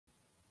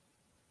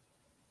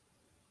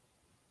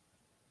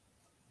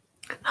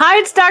Hi,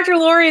 it's Dr.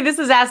 Lori. This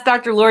is Ask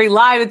Dr. Lori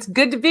Live. It's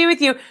good to be with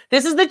you.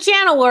 This is the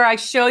channel where I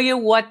show you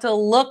what to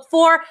look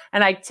for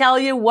and I tell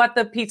you what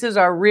the pieces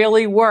are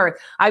really worth.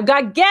 I've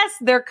got guests.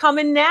 They're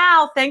coming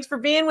now. Thanks for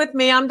being with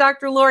me. I'm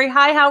Dr. Lori.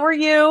 Hi, how are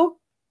you?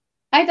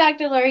 Hi,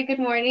 Dr. Lori. Good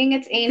morning.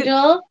 It's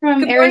Angel from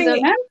Good morning.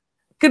 Arizona.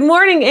 Good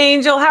morning,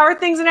 Angel. How are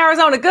things in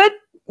Arizona? Good?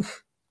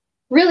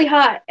 Really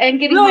hot and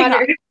getting Really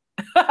hotter.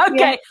 hot.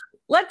 Okay. Yeah.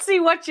 Let's see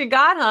what you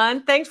got,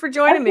 hon. Thanks for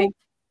joining me.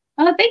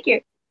 Oh, thank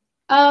you.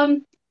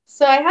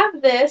 So I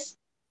have this.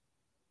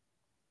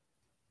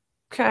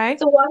 Okay.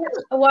 It's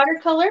a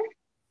watercolor.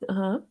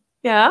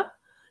 Yeah.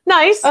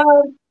 Nice.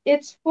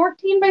 It's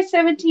 14 by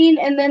 17,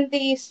 and then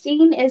the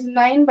scene is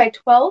 9 by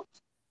 12.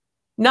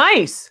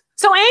 Nice.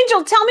 So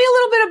Angel, tell me a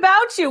little bit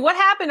about you. What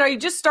happened? Are you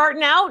just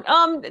starting out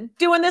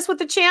doing this with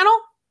the channel?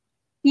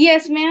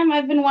 Yes, ma'am.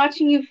 I've been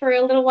watching you for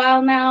a little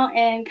while now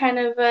and kind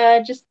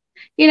of just,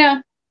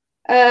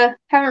 haven't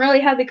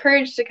really had the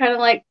courage to kind of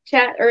like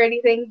chat or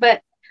anything,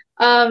 but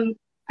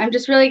I'm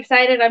just really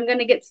excited. I'm going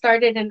to get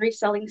started in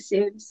reselling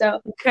soon.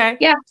 So, okay.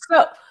 Yeah.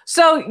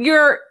 So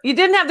you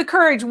didn't have the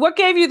courage. What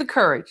gave you the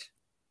courage?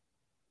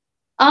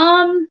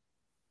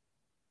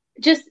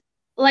 Just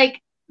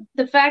like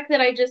the fact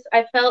that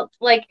I felt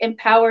like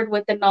empowered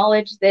with the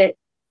knowledge that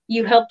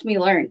you helped me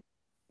learn.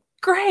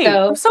 Great.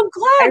 So I'm so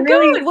glad. I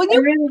really, Good. Well, I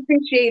really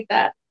appreciate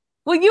that.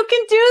 Well, you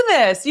can do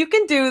this. You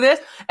can do this.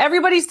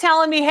 Everybody's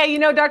telling me, hey, you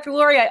know, Dr.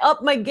 Lori, I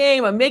upped my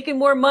game. I'm making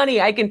more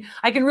money. I can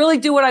really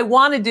do what I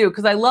want to do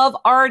because I love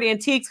art,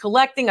 antiques,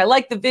 collecting. I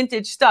like the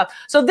vintage stuff.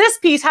 So this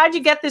piece, how'd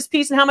you get this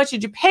piece and how much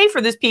did you pay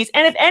for this piece?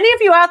 And if any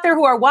of you out there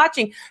who are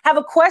watching have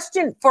a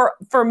question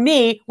for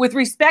me with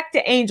respect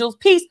to Angel's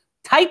piece,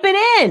 type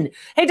it in.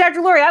 Hey,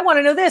 Dr. Lori, I want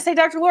to know this. Hey,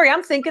 Dr. Lori,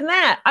 I'm thinking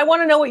that. I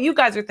want to know what you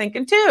guys are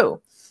thinking too.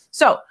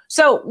 So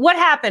what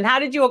happened? How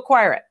did you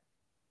acquire it?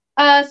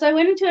 So I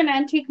went into an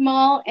antique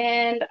mall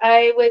and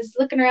I was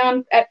looking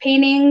around at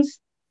paintings.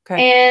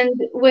 Okay. And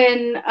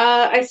when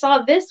I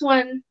saw this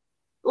one,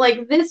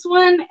 like this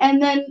one,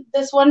 and then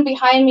this one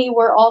behind me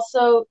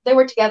they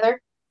were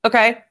together.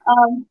 Okay.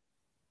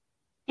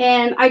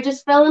 And I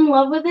just fell in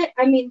love with it.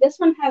 I mean, this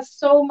one has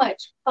so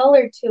much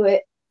color to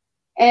it.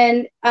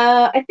 And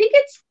I think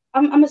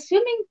I'm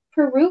assuming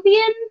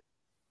Peruvian.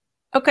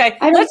 Okay.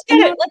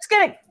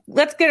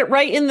 Let's get it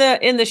right in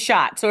the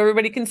shot so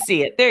everybody can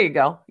see it. There you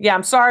go. Yeah,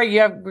 I'm sorry.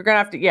 We're gonna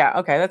have to. Yeah,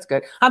 okay, that's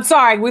good. I'm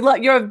sorry.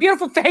 You have a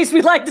beautiful face.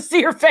 We'd like to see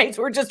your face.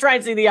 We're just trying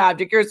to see the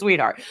object. You're a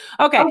sweetheart.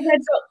 Okay.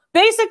 So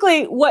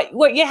basically,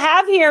 what you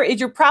have here is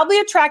you're probably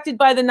attracted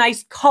by the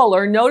nice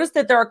color. Notice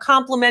that there are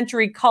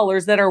complementary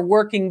colors that are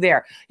working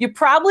there. You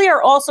probably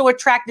are also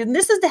attracted, and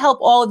this is to help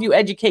all of you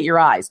educate your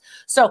eyes.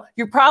 So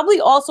you're probably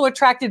also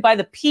attracted by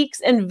the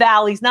peaks and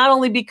valleys, not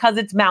only because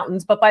it's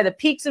mountains, but by the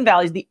peaks and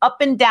valleys, the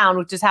up and down,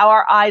 which is how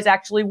our eyes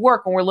actually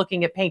work when we're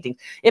looking at paintings.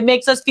 It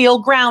makes us feel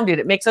grounded.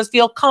 It makes us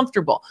feel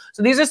comfortable.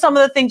 So these are some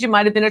of the things you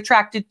might have been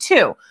attracted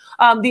to.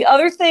 The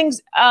other things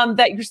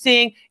that you're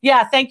seeing,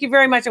 yeah, thank you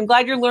very much. I'm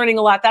glad you're learning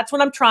a lot. That's what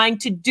I'm trying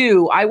to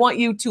do. I want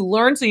you to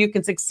learn so you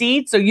can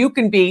succeed, so you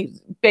can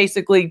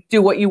basically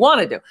do what you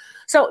want to do.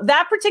 So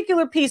that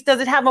particular piece, does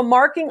it have a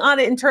marking on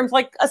it in terms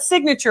like a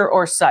signature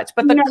or such?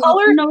 But the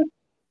color, no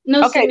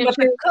okay, signature.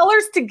 but the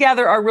colors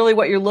together are really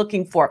what you're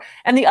looking for.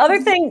 And the other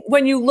thing,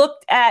 when you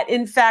looked at,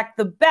 in fact,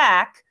 the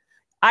back,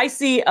 I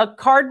see a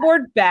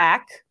cardboard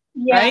back,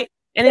 right?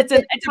 And it's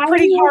a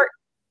pretty hard.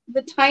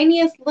 The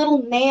tiniest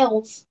little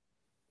nails.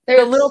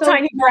 The little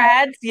tiny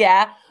brads,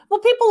 yeah. Well,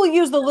 people will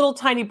use the little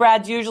tiny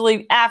brads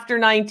usually after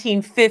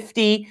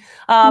 1950.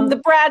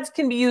 The brads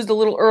can be used a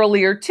little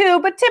earlier too,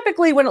 but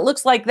typically when it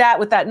looks like that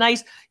with that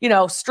nice,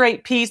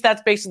 straight piece,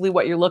 that's basically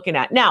what you're looking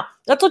at. Now,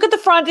 let's look at the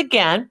front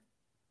again.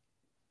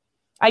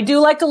 I do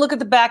like to look at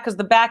the back because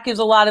the back gives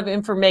a lot of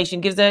information.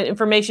 It gives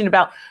information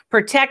about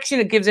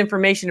protection. It gives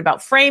information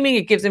about framing.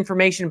 It gives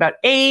information about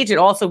age. It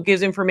also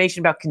gives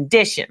information about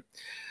condition.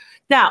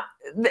 Now,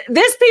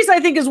 this piece I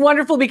think is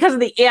wonderful because of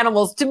the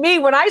animals. To me,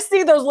 when I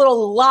see those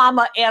little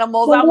llama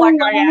animals, I'm like,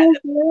 oh,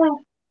 yeah.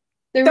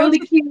 They're really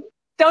cute.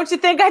 Don't you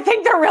think? I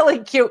think they're really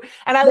cute.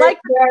 And they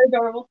are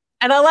adorable.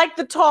 And I like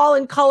the tall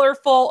and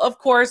colorful, of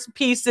course,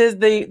 pieces.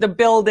 The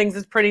buildings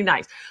is pretty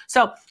nice.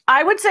 So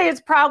I would say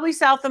it's probably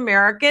South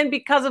American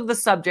because of the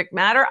subject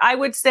matter. I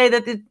would say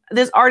that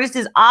this artist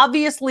is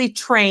obviously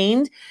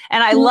trained,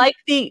 and I like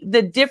the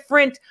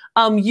different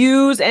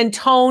hues and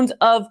tones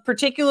of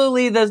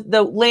particularly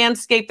the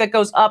landscape that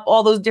goes up.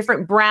 All those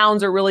different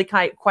browns are really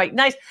quite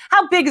nice.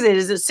 How big is it?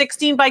 Is it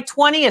 16 by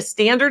 20, a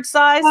standard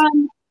size?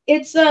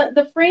 It's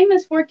the frame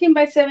is 14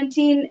 by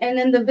 17, and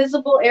then the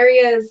visible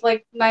area is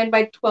like 9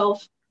 by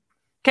 12.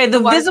 Okay,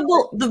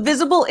 the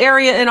visible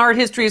area in art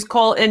history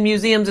in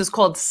museums is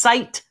called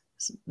sight.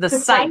 The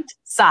sight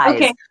size.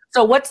 Okay.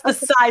 So what's the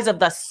size of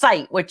the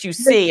sight? What you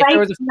see? If there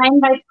was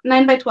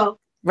 9 by 12.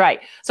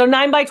 Right. So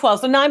 9 by 12.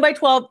 So 9 by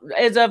 12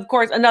 is, of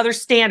course, another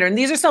standard. And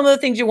these are some of the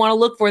things you want to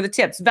look for, the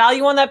tips.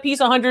 Value on that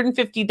piece,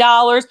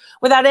 $150.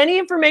 Without any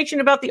information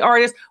about the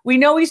artist, we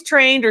know he's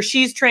trained or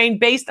she's trained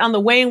based on the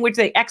way in which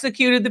they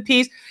executed the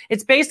piece.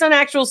 It's based on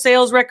actual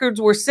sales records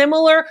were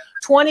similar,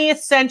 20th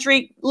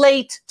century,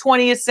 late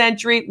 20th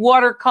century,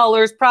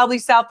 watercolors, probably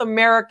South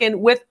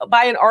American,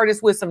 by an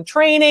artist with some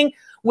training,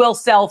 will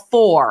sell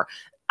for.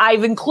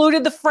 I've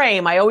included the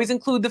frame. I always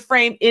include the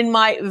frame in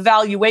my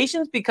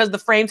valuations because the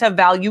frames have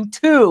value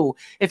too.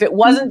 If it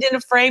wasn't in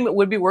a frame, it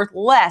would be worth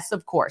less,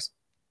 of course.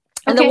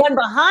 And the one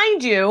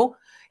behind you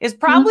is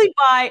probably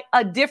by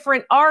a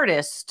different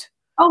artist.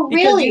 Oh,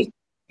 really?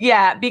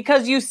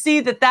 Because you see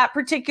that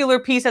particular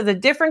piece has a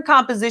different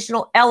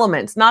compositional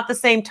elements, not the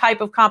same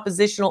type of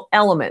compositional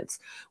elements.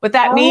 What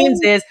that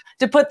means is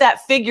to put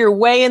that figure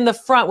way in the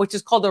front, which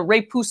is called a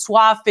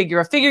repoussoir figure,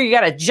 a figure you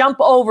got to jump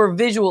over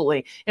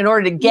visually in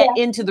order to get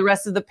into the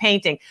rest of the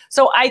painting.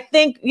 So I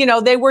think,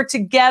 they were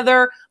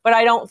together, but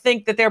I don't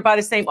think that they're by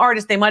the same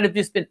artist. They might have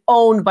just been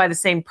owned by the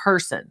same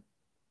person.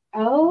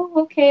 Oh,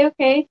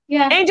 okay.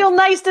 Yeah. Angel,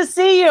 nice to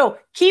see you.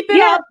 Keep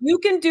it up. You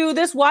can do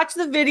this. Watch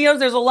the videos.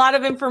 There's a lot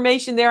of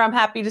information there. I'm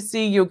happy to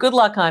see you. Good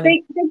luck,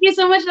 honey. Thank you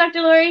so much,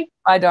 Dr. Lori.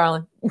 Bye,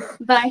 darling.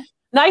 Bye.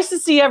 Nice to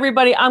see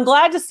everybody. I'm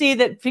glad to see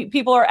that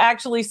people are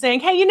actually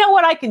saying, hey, you know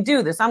what? I can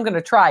do this. I'm going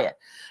to try it.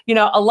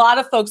 A lot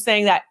of folks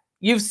saying that.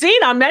 You've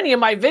seen on many of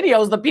my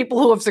videos the people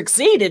who have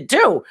succeeded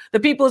too.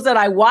 The people who said,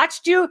 I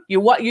watched you,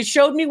 you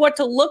showed me what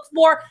to look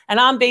for, and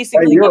I'm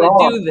basically going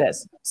to do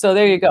this. So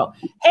there you go.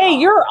 Hey,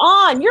 you're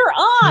on.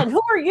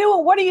 Who are you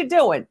and what are you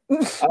doing?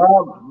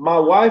 My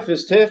wife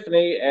is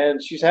Tiffany,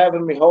 and she's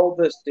having me hold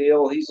this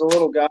deal. He's a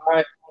little guy.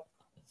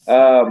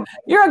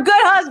 You're a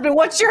good husband.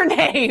 What's your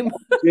name?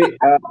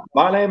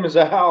 My name is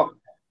Al.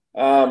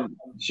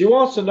 She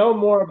wants to know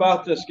more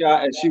about this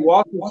guy, and she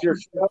watches your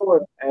show,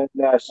 and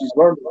she's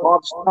learned a lot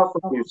of stuff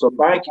from you. So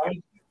thank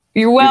you.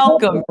 You're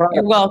welcome.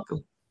 You're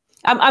welcome.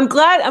 I'm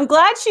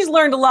glad she's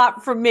learned a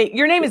lot from me.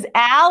 Your name is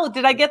Al.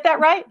 Did I get that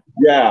right?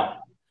 Yeah.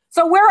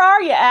 So where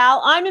are you,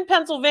 Al? I'm in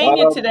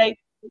Pennsylvania today.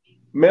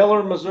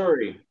 Miller,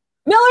 Missouri.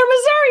 Miller,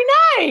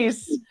 Missouri.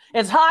 Nice.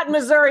 It's hot in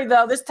Missouri,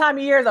 though. This time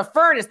of year, the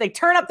furnace. They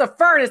turn up the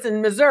furnace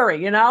in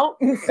Missouri,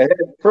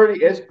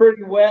 It's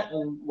pretty wet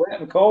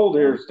and cold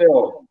here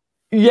still.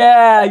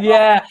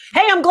 Yeah.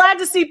 Hey, I'm glad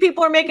to see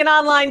people are making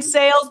online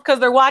sales because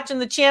they're watching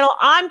the channel.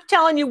 I'm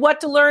telling you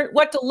what to learn,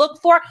 what to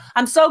look for.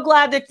 I'm so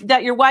glad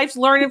that your wife's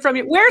learning from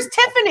you. Where's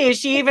Tiffany? Is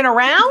she even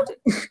around?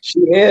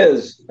 She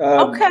is.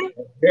 Okay.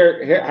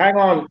 Here, hang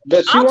on.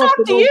 I'll talk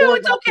to you.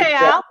 It's okay,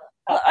 Al.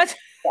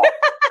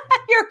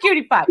 You're a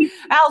cutie pie.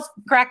 Al's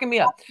cracking me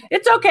up.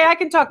 It's okay. I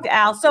can talk to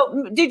Al.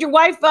 So, did your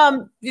wife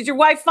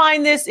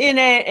find this in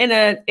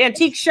an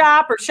antique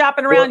shop or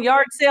shopping around,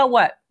 yard sale?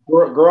 What?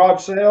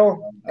 Garage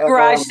sale.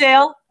 Garage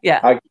sale.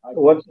 Yeah.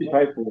 What's the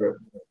pay for it?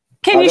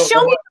 Can you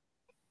show me the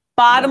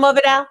bottom of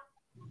it, Al?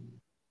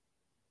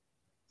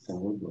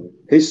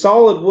 He's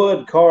solid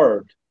wood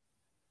carved.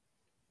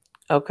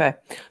 Okay.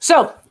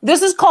 So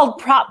this is called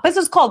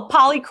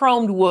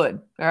polychromed wood.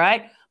 All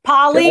right.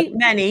 Poly,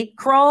 many,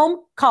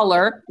 chrome,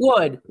 color,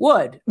 wood.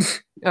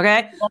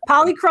 Okay.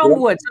 Polychrome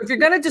wood. So if you're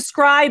going to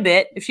describe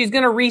it, if she's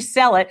going to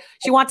resell it,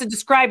 she wants to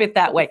describe it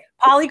that way.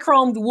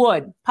 Polychromed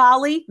wood.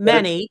 Poly,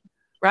 many.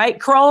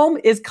 Right? Chrome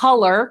is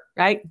color,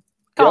 right?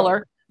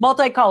 Color,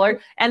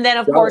 multicolored, and then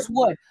of course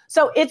wood.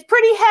 So it's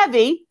pretty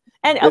heavy.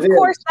 And of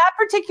course, that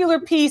particular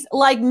piece,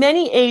 like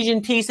many Asian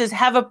pieces,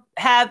 have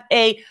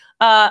a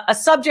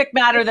subject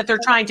matter that they're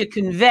trying to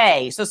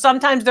convey. So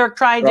sometimes they're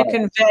trying to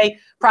convey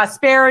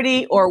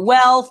prosperity or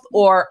wealth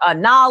or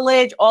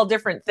knowledge, all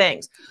different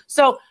things.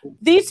 So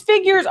these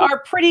figures are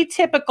pretty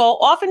typical.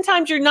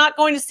 Oftentimes you're not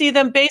going to see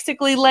them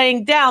basically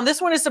laying down.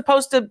 This one is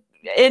supposed to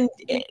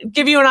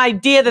give you an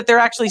idea that they're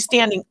actually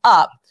standing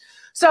up.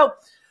 So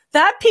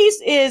that piece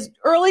is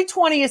early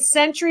 20th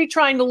century,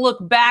 trying to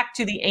look back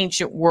to the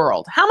ancient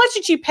world. How much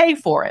did she pay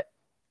for it?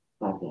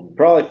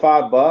 Probably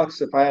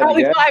 $5 if I had to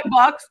guess.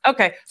 $5.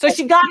 Okay. So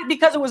she got it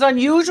because it was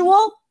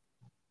unusual?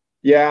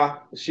 Yeah.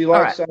 She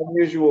likes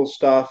unusual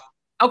stuff.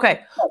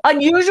 Okay.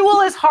 Unusual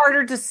is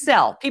harder to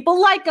sell.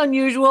 People like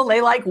unusual.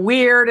 They like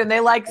weird and they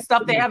like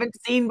stuff they haven't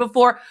seen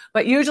before,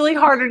 but usually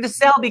harder to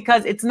sell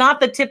because it's not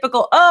the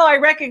typical, oh, I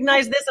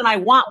recognize this and I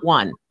want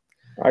one.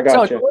 I got So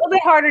you. it's a little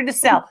bit harder to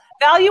sell.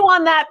 Value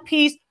on that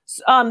piece,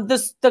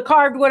 the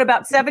carved wood,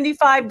 about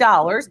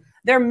 $75.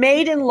 They're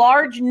made in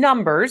large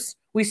numbers.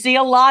 We see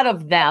a lot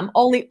of them,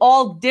 only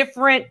all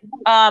different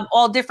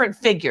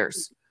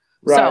figures.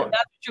 Right. So that's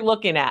what you're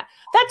looking at.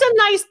 That's a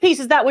nice piece.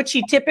 Is that what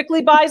she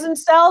typically buys and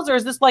sells, or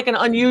is this like an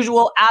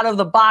unusual out of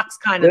the box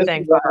kind of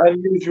thing? This is an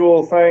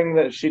unusual thing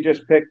that she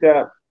just picked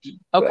up.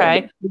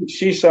 Okay.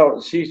 She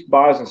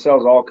buys and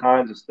sells all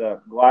kinds of stuff.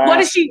 Glass, what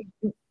is she?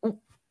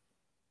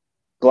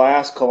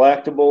 Glass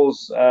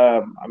collectibles.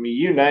 I mean,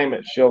 you name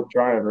it, she'll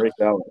try and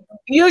resell it.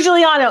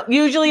 Usually on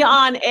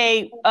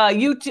a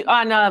YouTube,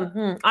 on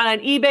an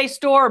eBay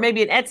store, or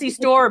maybe an Etsy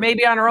store, or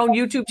maybe on her own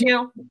YouTube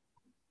channel.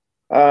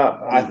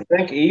 I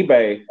think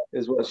eBay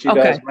is what she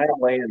does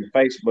mainly, and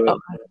Facebook.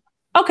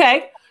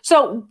 Okay.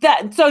 So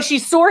she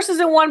sources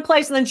in one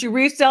place and then she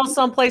resells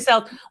someplace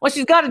else. Well,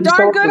 she's got a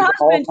darn good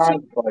husband.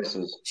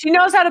 She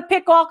knows how to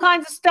pick all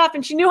kinds of stuff,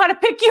 and she knew how to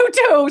pick you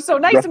too. So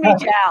nice to meet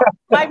you, Al.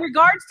 My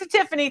regards to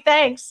Tiffany.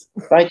 Thanks.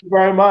 Thank you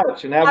very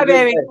much, and have a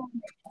good day.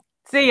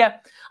 See ya.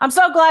 I'm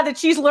so glad that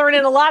she's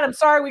learning a lot. I'm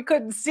sorry we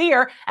couldn't see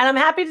her, and I'm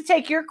happy to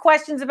take your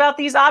questions about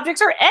these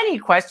objects or any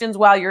questions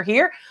while you're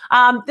here.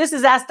 This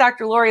is Ask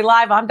Dr. Lori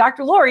Live. I'm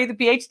Dr. Lori, the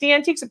PhD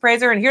Antiques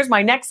Appraiser, and here's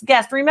my next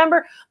guest.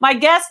 Remember, my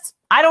guests,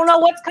 I don't know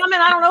what's coming.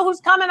 I don't know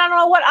who's coming. I don't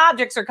know what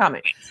objects are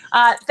coming.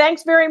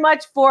 Thanks very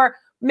much for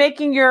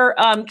making your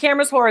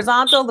cameras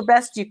horizontal the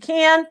best you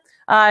can.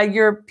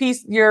 Your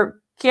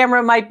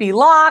camera might be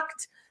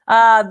locked.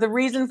 The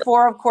reason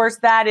for, of course,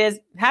 that is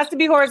it has to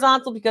be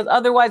horizontal because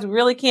otherwise we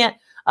really can't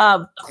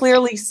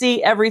clearly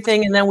see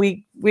everything. And then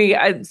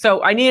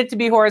so I need it to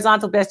be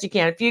horizontal best you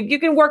can. If you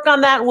can work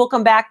on that, and we'll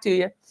come back to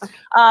you.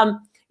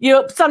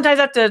 You sometimes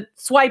have to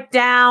swipe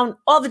down.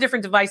 All the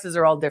different devices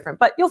are all different,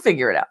 but you'll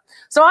figure it out.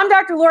 So I'm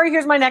Dr. Lori.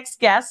 Here's my next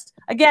guest.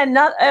 Again,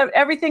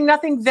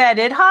 nothing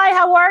vetted. Hi,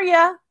 how are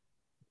you?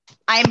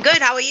 I am good.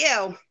 How are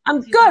you?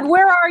 I'm good.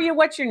 Where are you?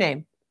 What's your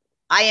name?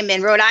 I am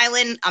in Rhode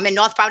Island. I'm in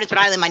North Providence,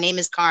 Rhode Island. My name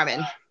is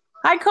Carmen.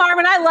 Hi,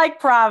 Carmen. I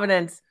like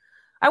Providence.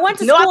 I went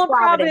to school in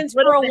Providence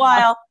for a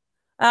while.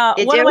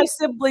 One of my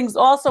siblings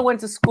also went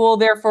to school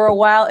there for a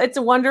while. It's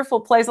a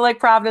wonderful place. I like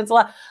Providence a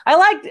lot. I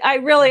like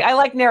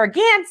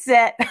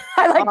Narragansett.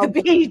 I like the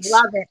beach.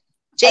 Love it.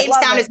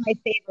 Jamestown is my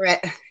favorite.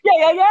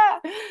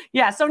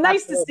 Yeah. So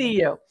nice to see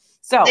you.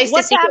 So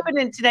what's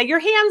happening today? Your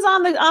hands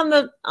on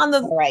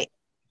the right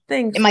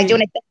thing. Am I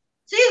doing it?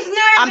 She's nervous.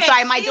 I'm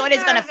sorry. My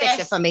daughter's gonna fix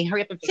it for me.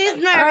 Hurry up and fix it.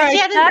 She's nervous. Right,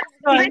 yeah,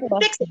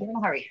 fix it.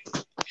 Don't hurry.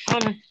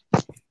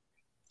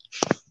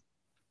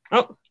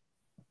 Oh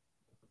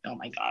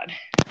my God.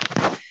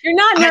 You're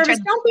not nervous.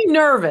 Don't be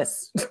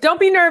nervous. Don't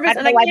be nervous.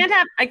 And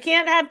I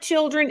can't have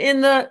children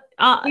in the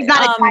she's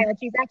not a child.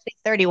 She's actually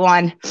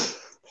 31.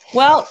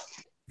 Well,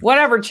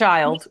 whatever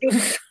child.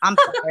 I'm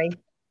sorry.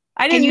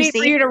 I didn't mean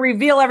for you to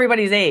reveal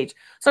everybody's age.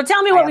 So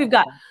tell me what we've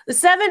got. The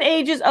 7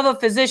 ages of a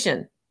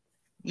physician.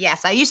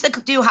 Yes, I used to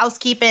do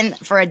housekeeping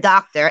for a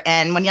doctor,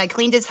 and when I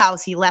cleaned his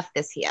house, he left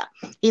this here.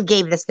 He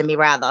gave this to me,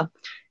 rather.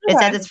 It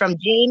says it's from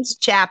James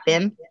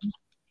Chapin,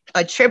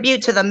 a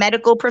tribute to the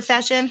medical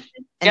profession,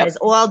 and there's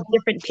all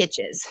different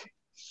pitches.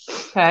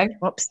 Okay.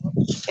 Whoops.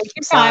 Take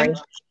your time.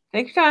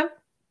 Take your time.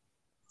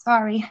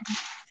 Sorry.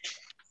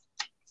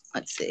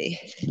 Let's see.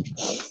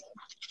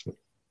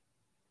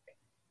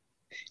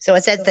 So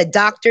it says the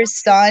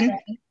doctor's son.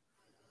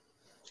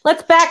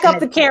 Let's back up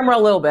the camera a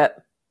little bit.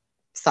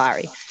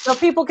 Sorry. So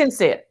people can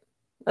see it.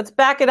 Let's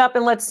back it up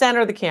and let's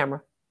center the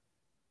camera.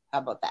 How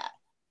about that?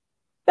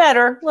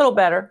 Better, a little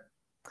better.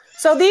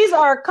 So these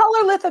are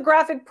color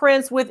lithographic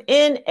prints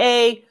within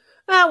a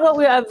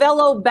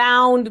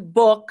velo-bound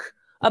book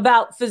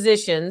about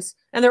physicians.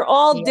 And they're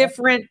all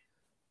different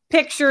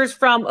pictures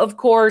from, of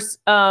course,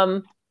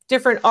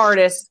 different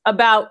artists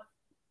about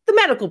the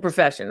medical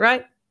profession,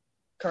 right?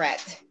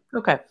 Correct.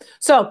 Okay.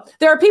 So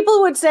there are people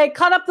who would say,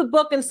 cut up the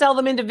book and sell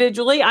them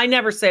individually. I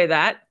never say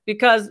that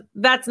because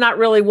that's not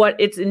really what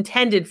it's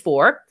intended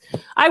for.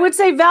 I would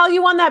say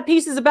value on that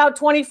piece is about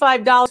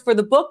 $25 for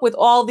the book with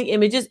all the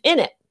images in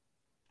it.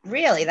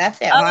 Really? That's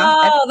it?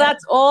 Oh,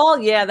 that's all?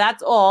 Yeah,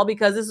 that's all,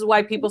 because this is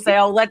why people say,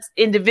 oh, let's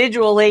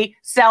individually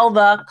sell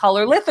the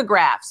color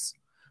lithographs.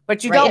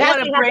 But you don't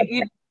want to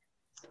break...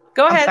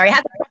 Go ahead. I'm sorry, it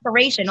has a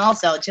separation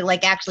also to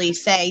actually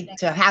say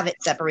to have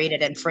it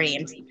separated and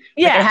framed.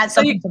 Yeah, it has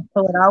something to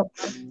pull it out.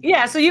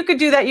 Yeah, so you could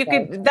do that. You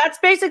could. That's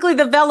basically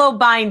the velo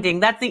binding.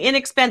 That's the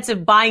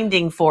inexpensive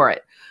binding for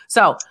it.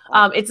 So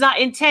it's not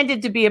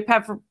intended to be a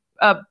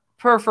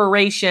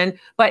perforation,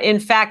 but in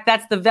fact,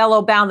 that's the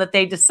velo bound that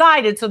they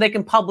decided so they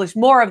can publish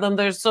more of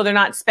them. So they're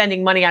not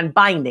spending money on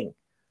binding,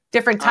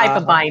 different type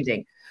of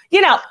binding.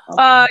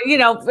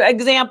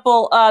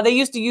 Example, they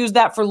used to use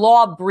that for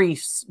law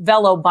briefs,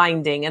 velo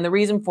binding. And the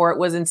reason for it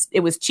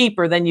was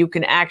cheaper than you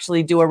can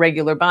actually do a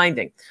regular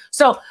binding.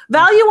 So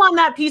value on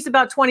that piece,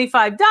 about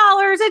 $25.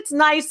 It's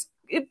nice.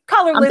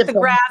 Color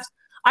lithographs.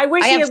 I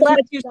wish he had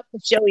left you to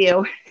show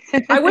you.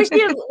 I wish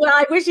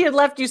he had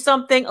left you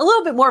something a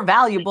little bit more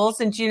valuable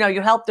since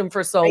you helped him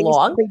for so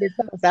long.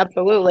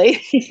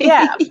 Absolutely.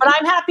 Yeah, but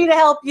I'm happy to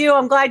help you.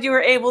 I'm glad you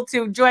were able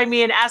to join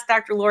me and Ask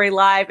Dr. Lori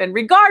Live. And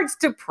regards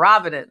to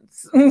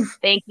Providence.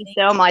 Thank you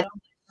so much.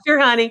 Sure,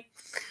 honey.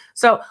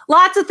 So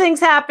lots of things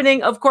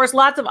happening, of course,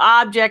 lots of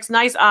objects,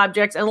 nice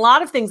objects, and a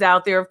lot of things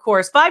out there, of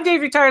course. 5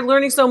 days retired,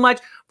 learning so much,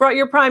 brought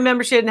your Prime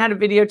membership and had a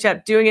video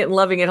chat, doing it and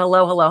loving it.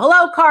 Hello, hello.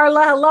 Hello,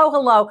 Carla. Hello,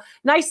 hello.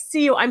 Nice to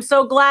see you. I'm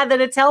so glad that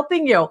it's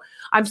helping you.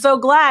 I'm so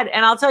glad.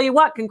 And I'll tell you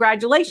what,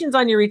 congratulations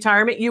on your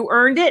retirement. You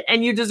earned it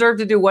and you deserve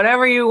to do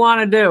whatever you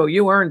want to do.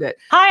 You earned it.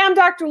 Hi, I'm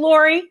Dr.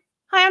 Lori.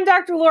 Hi, I'm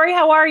Dr. Lori.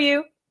 How are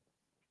you?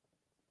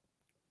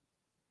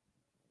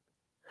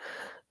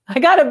 I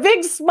got a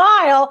big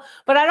smile,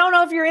 but I don't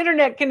know if your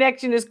internet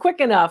connection is quick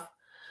enough.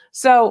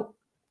 So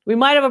We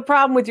might have a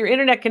problem with your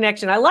internet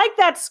connection. I like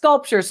that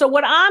sculpture. So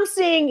what I'm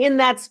seeing in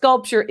that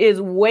sculpture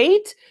is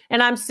weight,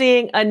 and I'm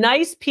seeing a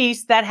nice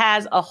piece that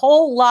has a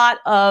whole lot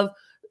of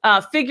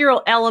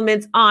figural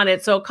elements on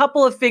it. So a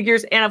couple of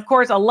figures and, of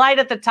course, a light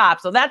at the top.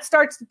 So that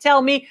starts to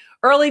tell me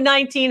early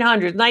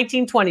 1900s,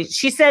 1920s.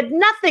 She said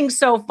nothing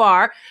so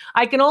far.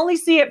 I can only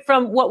see it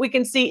from what we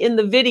can see in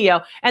the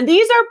video. And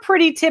these are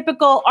pretty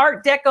typical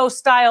Art Deco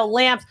style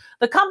lamps.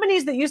 The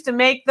companies that used to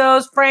make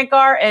those, Frank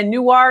Art and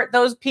New Art,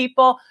 those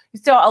people,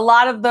 so a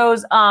lot of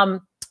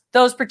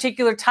those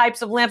particular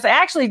types of lamps. I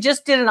actually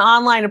just did an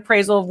online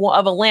appraisal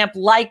of a lamp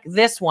like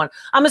this one.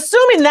 I'm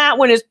assuming that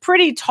one is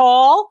pretty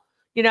tall,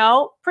 you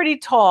know, pretty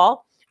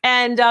tall,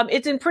 and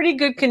it's in pretty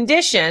good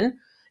condition.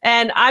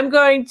 And I'm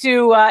going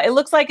to, it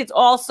looks like it's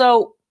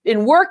also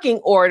in working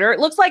order. It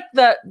looks like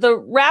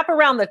the wrap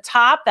around the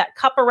top, that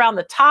cup around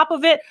the top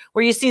of it,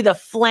 where you see the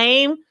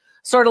flame,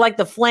 sort of like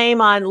the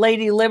flame on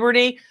Lady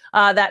Liberty,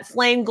 that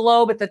flame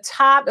globe at the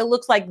top. It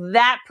looks like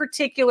that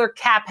particular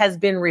cap has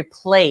been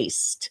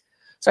replaced.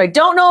 So I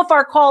don't know if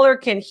our caller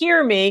can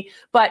hear me,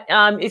 but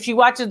if she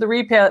watches the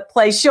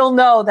replay, she'll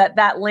know that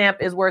that lamp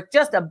is worth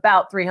just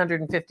about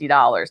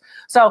 $350.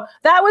 So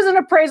that was an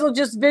appraisal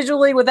just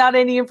visually without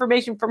any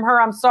information from her.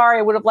 I'm sorry,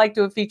 I would have liked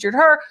to have featured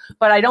her,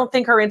 but I don't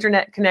think her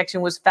internet connection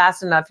was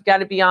fast enough. You got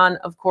to be on,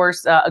 of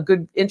course, a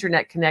good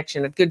internet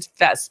connection, a good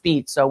fast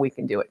speed so we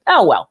can do it.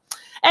 Oh, well.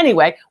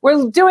 Anyway,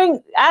 we're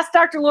doing Ask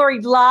Dr.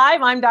 Lori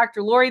live. I'm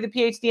Dr. Lori, the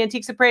PhD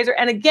Antiques Appraiser.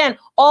 And again,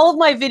 all of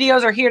my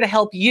videos are here to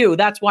help you.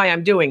 That's why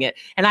I'm doing it.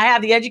 And I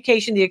have the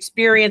education, the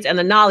experience, and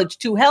the knowledge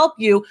to help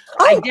you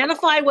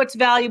identify what's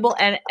valuable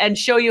and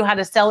show you how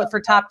to sell it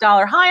for top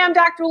dollar. Hi, I'm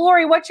Dr.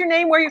 Lori. What's your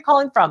name? Where are you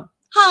calling from?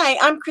 Hi,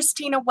 I'm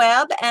Christina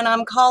Webb, and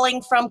I'm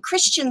calling from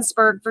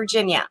Christiansburg,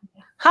 Virginia.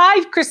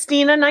 Hi,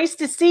 Christina. Nice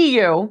to see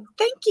you.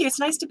 Thank you. It's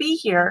nice to be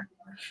here.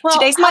 Well,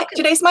 today's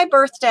my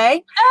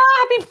birthday.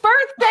 Oh, happy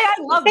birthday. I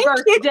love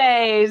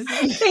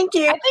birthdays. Thank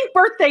you. I think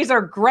birthdays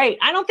are great.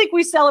 I don't think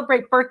we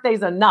celebrate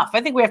birthdays enough.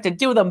 I think we have to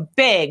do them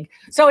big.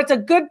 So it's a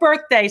good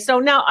birthday. So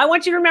now I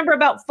want you to remember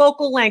about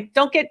focal length.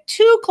 Don't get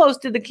too close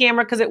to the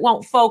camera because it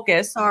won't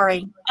focus.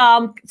 Sorry.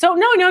 So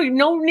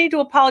no need to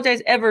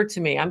apologize ever to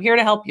me. I'm here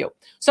to help you.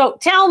 So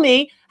tell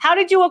me, how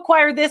did you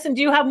acquire this? And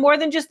do you have more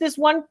than just this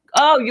one?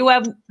 Oh, you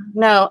have.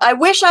 No, I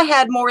wish I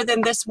had more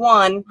than this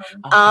one.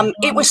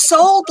 It was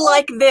sold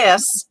like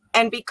this.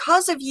 And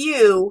because of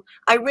you,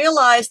 I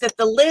realized that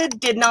the lid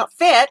did not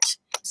fit.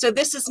 So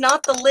this is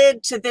not the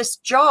lid to this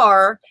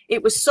jar.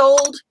 It was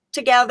sold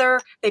together.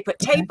 They put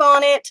tape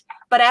on it.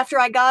 But after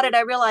I got it,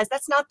 I realized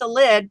that's not the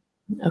lid.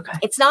 Okay.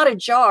 It's not a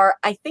jar.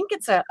 I think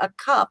it's a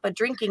cup, a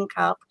drinking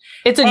cup.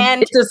 It's a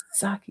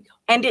sake cup.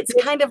 And it's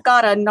kind of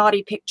got a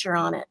naughty picture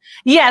on it.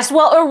 Yes.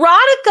 Well,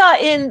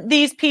 erotica in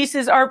these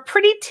pieces are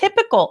pretty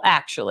typical,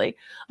 actually.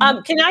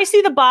 Can I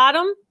see the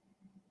bottom?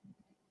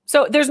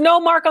 So there's no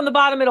mark on the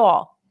bottom at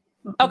all.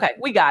 Okay,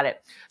 we got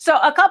it. So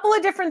a couple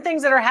of different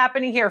things that are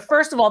happening here.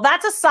 First of all,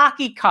 that's a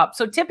sake cup.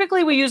 So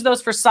typically we use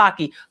those for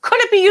sake. Could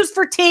it be used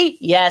for tea?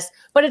 Yes,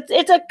 but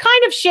it's a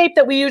kind of shape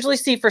that we usually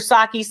see for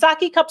sake.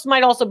 Sake cups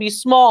might also be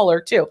smaller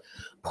too.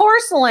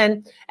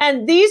 Porcelain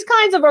and these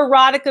kinds of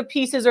erotica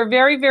pieces are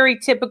very, very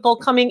typical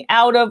coming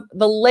out of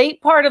the late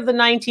part of the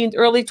 19th,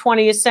 early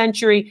 20th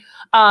century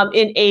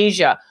in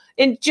Asia.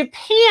 In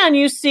Japan,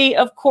 you see,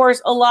 of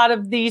course, a lot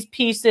of these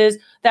pieces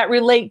that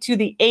relate to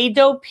the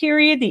Edo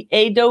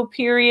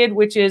period,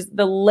 which is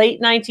the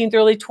late 19th,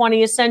 early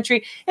 20th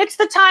century. It's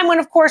the time when,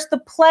 of course, the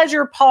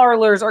pleasure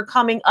parlors are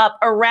coming up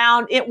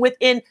around it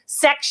within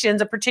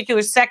sections, a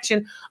particular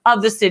section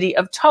of the city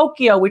of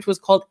Tokyo, which was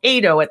called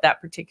Edo at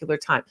that particular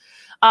time.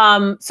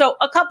 So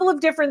a couple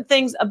of different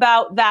things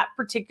about that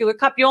particular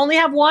cup. You only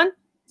have one?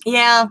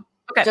 Yeah,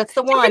 okay. Just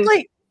the one.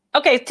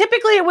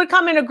 Typically it would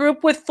come in a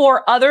group with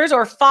 4 others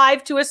or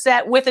 5 to a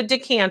set with a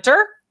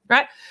decanter,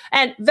 right?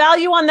 And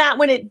value on that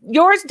one,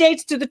 yours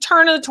dates to the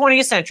turn of the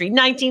 20th century,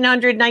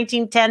 1900,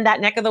 1910, that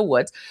neck of the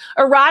woods.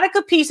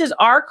 Erotica pieces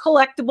are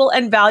collectible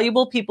and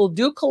valuable. People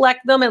do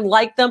collect them and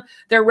like them.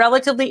 They're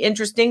relatively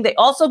interesting. They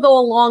also go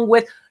along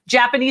with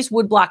Japanese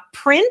woodblock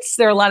prints.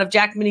 There are a lot of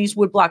Japanese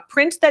woodblock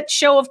prints that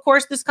show, of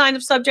course, this kind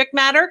of subject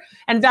matter.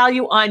 And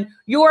value on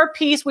your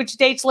piece, which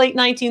dates late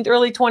 19th,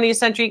 early 20th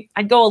century,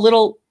 I'd go a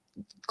little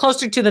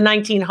closer to the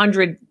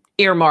 1900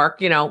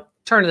 earmark, you know,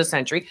 turn of the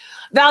century.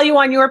 Value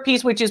on your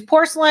piece, which is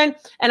porcelain,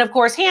 and of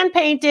course, hand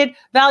painted.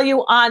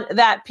 Value on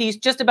that piece,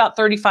 just about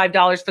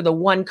 $35 for the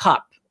one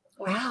cup.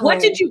 Wow. What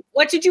did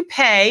you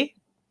pay?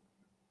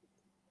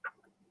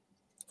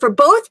 For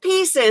both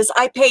pieces,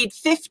 I paid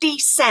 50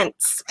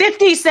 cents.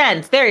 50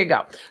 cents. There you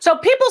go. So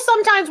people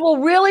sometimes will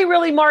really,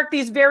 really mark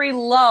these very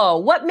low.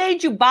 What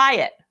made you buy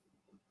it?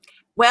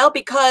 Well,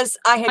 because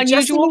I had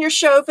just seen your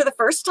show for the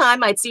first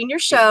time. I'd seen your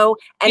show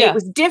and it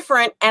was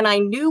different. And I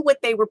knew what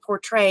they were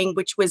portraying,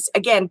 which was,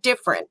 again,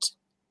 different.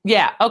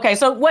 Yeah. Okay.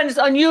 So when it's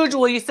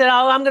unusual, you said,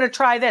 oh, I'm going to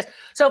try this.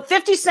 So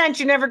 50 cents,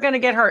 you're never going to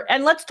get hurt.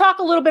 And let's talk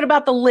a little bit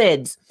about the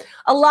lids.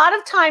 A lot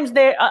of times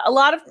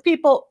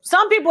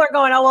some people are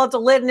going, oh, well, it's a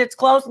lid and it's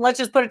closed and let's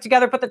just put it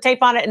together, put the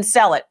tape on it and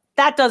sell it.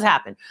 That does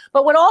happen.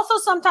 But what also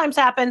sometimes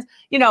happens,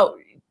 you know,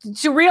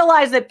 to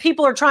realize that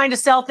people are trying to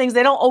sell things,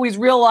 they don't always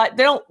realize,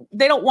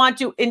 they don't want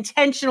to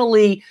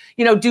intentionally,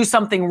 you know, do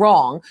something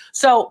wrong.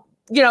 So,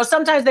 you know,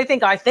 sometimes they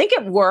think, I think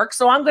it works,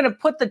 so I'm going to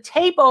put the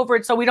tape over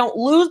it so we don't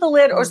lose the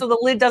lid, or so the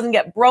lid doesn't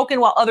get broken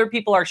while other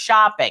people are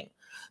shopping.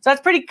 So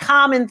that's a pretty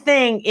common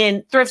thing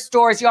in thrift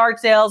stores, yard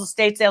sales,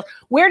 estate sales.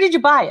 Where did you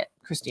buy it,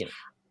 Christina?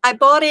 I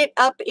bought it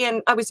I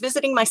was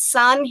visiting my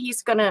son.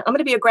 I'm going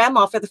to be a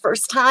grandma for the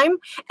first time.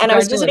 And I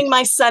was visiting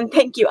my son,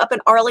 thank you, up in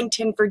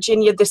Arlington,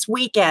 Virginia this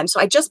weekend.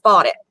 So I just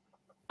bought it.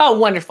 Oh,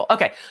 wonderful.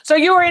 Okay. So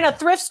you were in a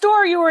thrift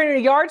store, you were in a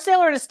yard sale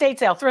or an estate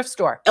sale? Thrift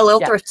store. A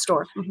little thrift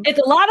store. Mm-hmm. It's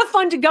a lot of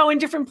fun to go in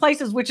different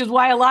places, which is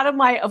why a lot of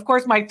of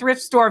course, my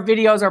thrift store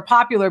videos are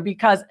popular,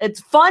 because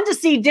it's fun to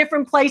see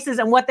different places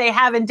and what they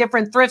have in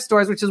different thrift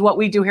stores, which is what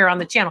we do here on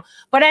the channel.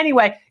 But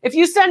anyway, if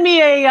you send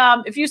me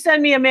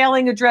a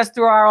mailing address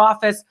through our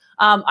office,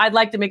 I'd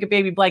like to make a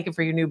baby blanket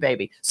for your new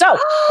baby. So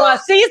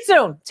see you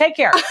soon. Take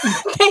care.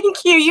 Thank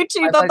you. You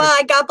too.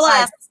 Bye-bye. God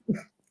bless. Bye.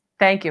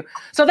 Thank you.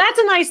 So that's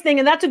a nice thing,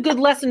 and that's a good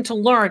lesson to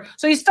learn.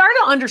 So you start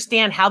to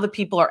understand how the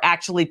people are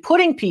actually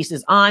putting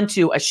pieces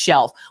onto a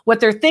shelf,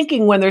 what they're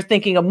thinking when they're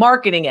thinking of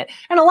marketing it.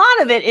 And a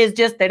lot of it is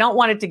just they don't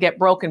want it to get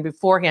broken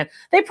beforehand.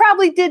 They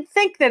probably did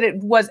think that it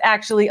was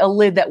actually a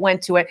lid that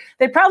went to it.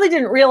 They probably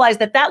didn't realize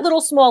that that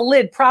little small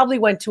lid probably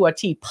went to a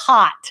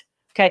teapot.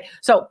 Okay,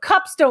 so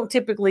cups don't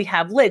typically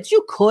have lids.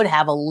 You could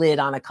have a lid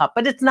on a cup,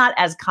 but it's not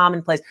as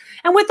commonplace.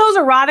 And with those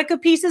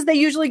erotica pieces, they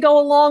usually go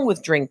along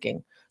with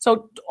drinking.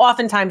 So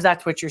oftentimes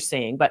that's what you're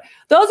seeing, but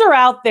those are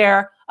out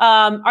there.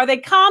 Are they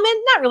common?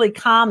 Not really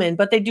common,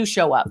 but they do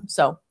show up.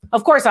 So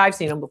of course I've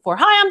seen them before.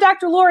 Hi, I'm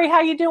Dr. Lori.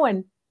 How you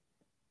doing?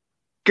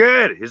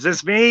 Good. Is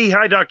this me?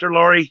 Hi, Dr.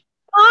 Lori.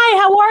 Hi,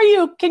 how are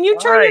you? Can you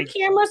turn your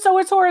camera so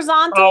it's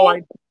horizontal? Oh,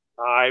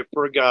 I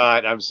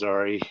forgot. I'm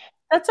sorry.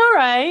 That's all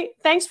right.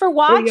 Thanks for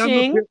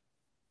watching. Hey,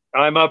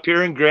 I'm up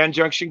here in Grand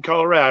Junction,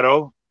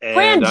 Colorado.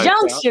 Grand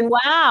Junction.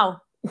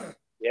 Wow.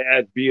 Yeah,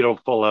 it's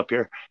beautiful up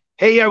here.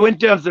 Hey, I went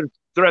down to the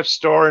thrift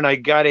store and I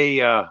got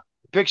a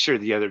picture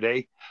the other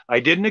day. I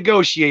did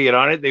negotiate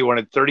on it. They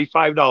wanted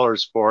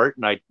 $35 for it,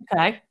 and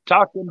I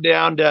talked them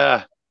down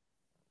to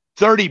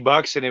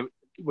 $30, and it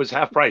was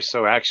half price.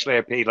 So actually,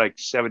 I paid like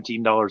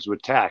 $17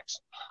 with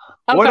tax.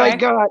 Okay. What I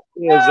got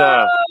is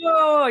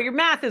oh, your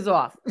math is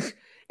off.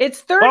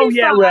 It's 35. Oh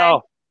yeah,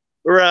 well,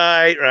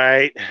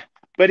 right.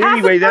 But half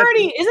anyway, of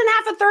 30 isn't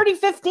half of 30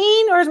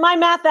 15, or is my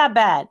math that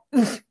bad?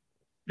 15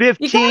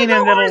 you gotta go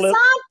and then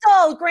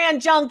horizontal,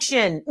 Grand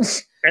Junction.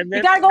 And then,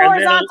 you gotta go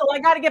horizontal. I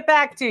gotta get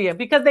back to you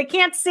because they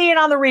can't see it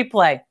on the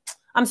replay.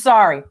 I'm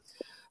sorry.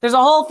 There's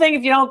a whole thing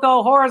if you don't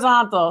go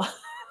horizontal.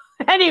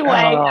 Anyway,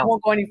 I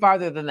won't go any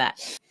farther than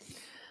that.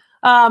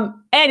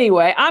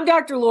 Anyway, I'm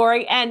Dr.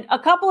 Lori, and a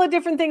couple of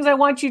different things I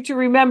want you to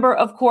remember,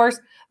 of course,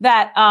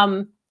 that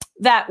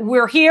that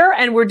we're here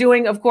and we're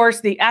doing, of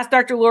course, the Ask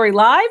Dr. Lori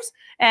Lives,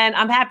 and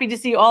I'm happy to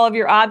see all of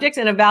your objects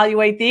and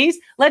evaluate these.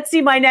 Let's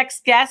see my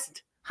next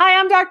guest. Hi,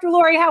 I'm Dr.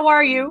 Lori. How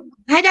are you?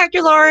 Hi,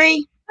 Dr.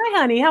 Lori. Hi,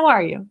 honey. How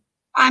are you?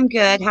 I'm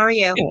good. How are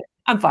you? Good.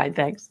 I'm fine,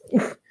 thanks.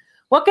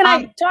 What can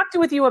I talk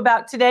with you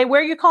about today?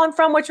 Where are you calling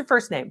from? What's your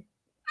first name?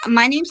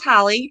 My name's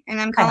Holly, and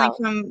I'm calling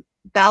from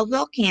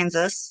Belleville,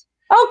 Kansas.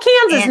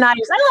 Oh, Kansas, nice.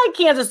 I like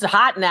Kansas. It's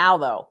hot now,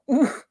 though.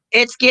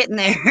 It's getting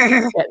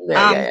there.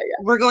 Yeah.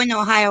 We're going to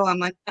Ohio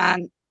on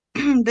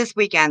this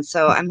weekend,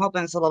 so I'm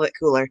hoping it's a little bit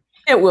cooler.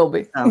 It will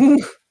be. So,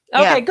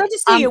 okay, good to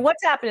see you.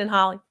 What's happening,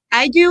 Holly?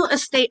 I do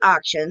estate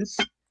auctions.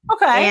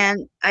 Okay.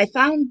 And I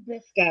found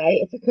this guy.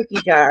 It's a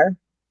cookie jar.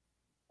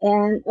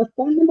 And a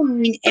friend of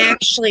mine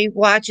actually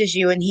watches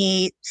you, and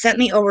he sent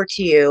me over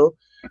to you.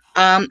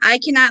 I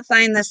cannot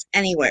find this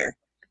anywhere.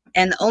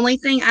 And the only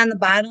thing on the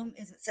bottom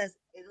is it says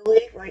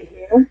Italy right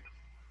here.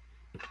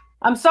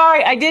 I'm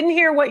sorry, I didn't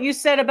hear what you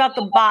said about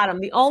the bottom.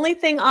 The only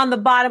thing on the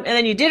bottom, and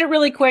then you did it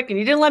really quick, and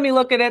you didn't let me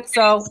look at it.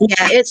 So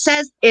yeah, it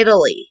says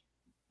Italy.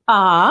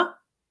 Okay.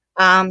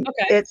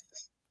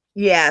 It's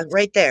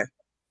right there.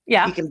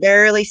 Yeah, you can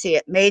barely see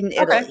it. Made in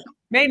Italy. Okay.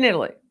 Made in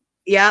Italy.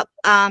 Yep.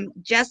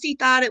 Jesse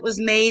thought it was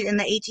made in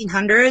the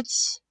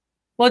 1800s.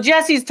 Well,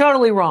 Jesse's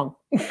totally wrong.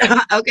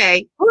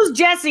 Okay. Who's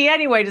Jesse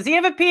anyway? Does he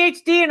have a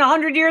PhD and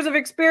 100 years of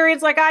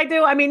experience like I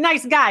do? I mean,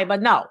 nice guy,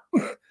 but no.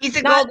 He's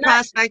a gold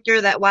prospector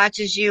that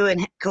watches you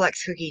and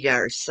collects cookie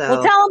jars. So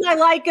well, tell him I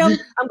like him.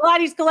 I'm glad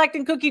he's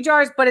collecting cookie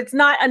jars, but it's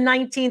not a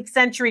 19th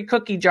century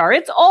cookie jar.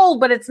 It's old,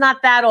 but it's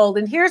not that old.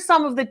 And here's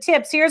some of the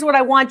tips. Here's what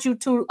I want you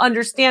to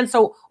understand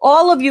so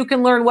all of you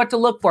can learn what to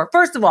look for.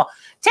 First of all,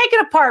 take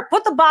it apart.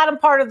 Put the bottom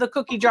part of the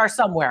cookie jar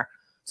somewhere,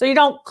 so you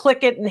don't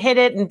click it and hit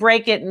it and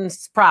break it and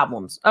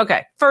problems.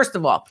 Okay, first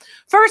of all,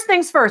 first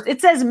things first, it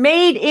says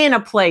made in a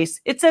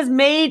place. It says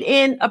made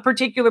in a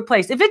particular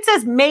place. If it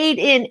says made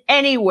in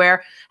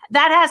anywhere,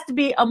 that has to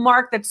be a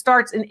mark that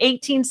starts in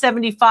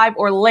 1875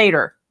 or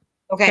later.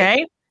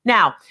 Okay?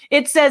 Now,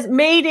 it says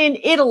made in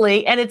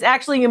Italy, and it's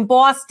actually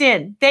embossed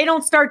in. They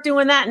don't start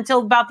doing that until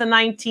about the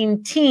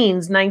 1910,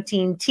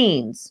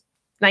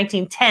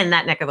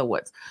 that neck of the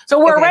woods. So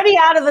we're already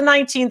out of the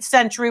 19th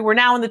century. We're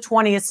now in the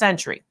 20th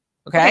century.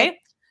 Okay.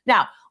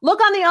 Now,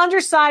 look on the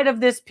underside of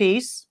this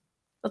piece.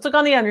 Let's look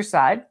on the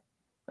underside.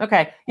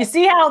 Okay. You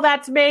see how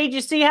that's made? You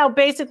see how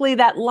basically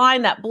that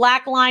line, that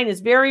black line is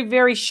very,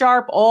 very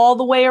sharp all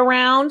the way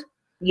around?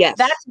 Yes.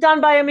 That's done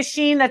by a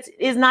machine that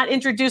is not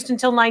introduced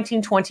until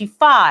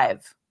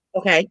 1925.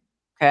 Okay.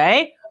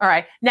 Okay. All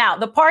right. Now,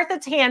 the part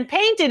that's hand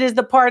painted is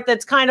the part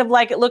that's kind of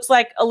like, it looks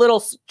like a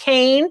little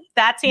cane.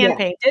 That's hand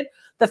painted.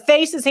 The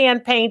face is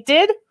hand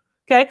painted.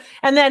 Okay.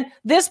 And then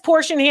this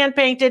portion hand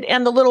painted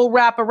and the little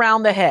wrap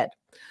around the head.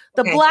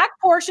 The black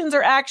portions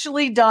are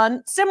actually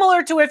done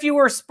similar to if you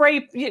were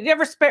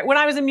when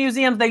I was in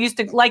museums, they used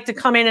to like to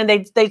come in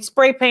and they'd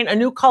spray paint a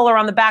new color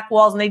on the back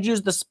walls and they'd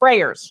use the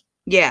sprayers.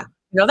 Yeah.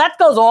 You know, that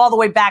goes all the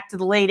way back to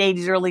the late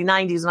 80s, early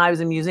 90s when I was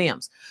in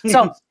museums.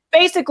 So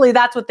basically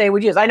that's what they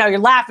would use. I know you're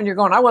laughing, you're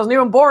going, I wasn't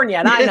even born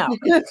yet. I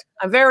know.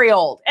 I'm very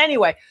old.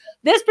 Anyway,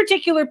 this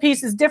particular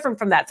piece is different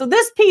from that. So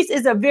this piece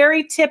is a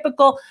very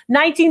typical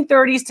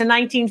 1930s to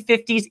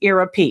 1950s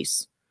era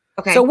piece.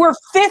 Okay. So we're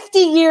 50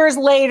 years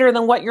later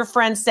than what your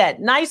friend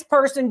said. Nice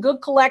person,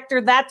 good collector.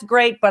 That's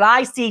great. But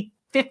I see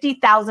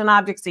 50,000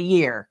 objects a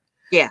year.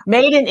 Yeah.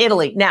 Made in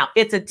Italy. Now,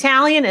 it's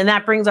Italian, and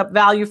that brings up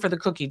value for the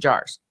cookie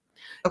jars.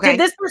 Okay.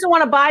 Did this person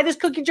want to buy this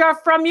cookie jar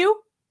from you?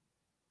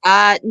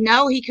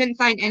 No, he couldn't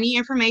find any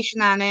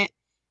information on it.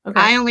 Okay.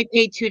 I only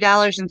paid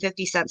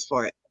 $2.50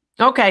 for it.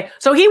 Okay.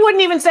 So he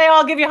wouldn't even say, oh,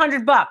 I'll give you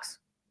 $100.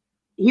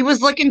 He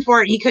was looking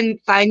for it. He couldn't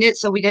find it,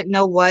 so we didn't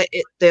know what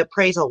the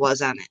appraisal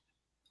was on it.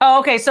 Oh,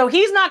 okay. So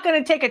he's not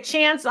going to take a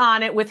chance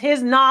on it with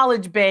his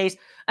knowledge base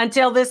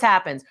until this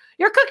happens.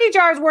 Your cookie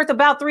jar is worth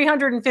about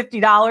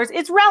 $350.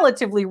 It's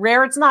relatively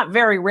rare. It's not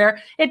very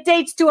rare. It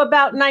dates to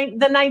about the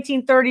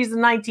 1930s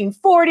and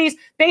 1940s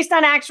based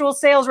on actual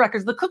sales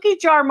records. The cookie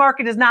jar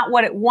market is not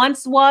what it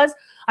once was.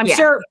 I'm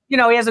sure, you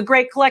know, he has a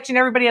great collection.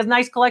 Everybody has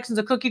nice collections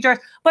of cookie jars,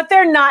 but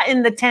they're not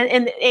in the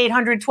 $800,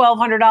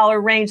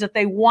 $1,200 range that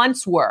they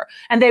once were.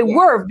 And they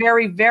were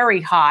very,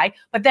 very high,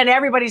 but then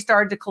everybody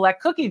started to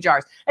collect cookie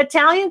jars.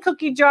 Italian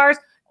cookie jars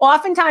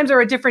oftentimes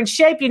are a different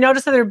shape. You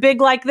notice that they're big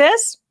like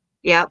this?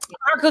 Yeah.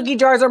 Our cookie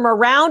jars are more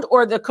round,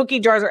 or the cookie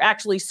jars are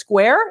actually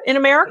square in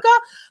America.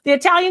 The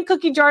Italian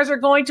cookie jars are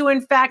going to,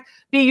 in fact,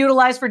 be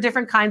utilized for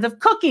different kinds of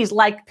cookies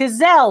like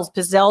pizzelles.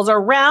 Pizzelles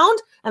are round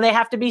and they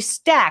have to be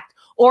stacked.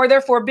 Or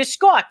they're for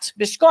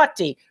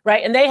biscotti,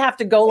 right? And they have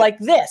to go like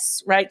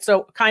this, right?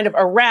 So kind of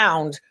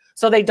around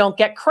so they don't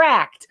get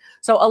cracked.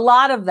 So a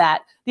lot of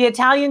that. The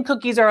Italian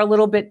cookies are a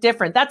little bit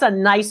different. That's a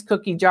nice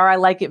cookie jar. I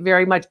like it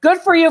very much. Good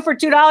for you for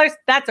 $2.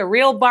 That's a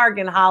real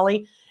bargain,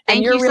 Holly.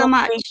 Thank you so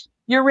much.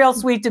 You're real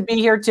sweet to be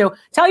here too.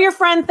 Tell your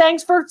friend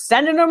thanks for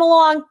sending them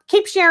along.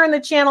 Keep sharing the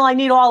channel. I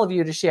need all of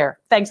you to share.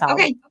 Thanks, Holly.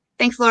 Okay.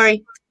 Thanks,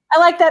 Lori. I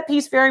like that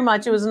piece very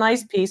much. It was a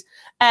nice piece.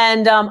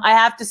 And I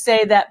have to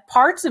say that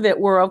parts of it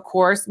were, of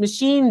course,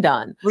 machine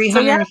done. $350. So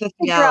you have to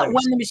figure out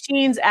when the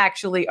machines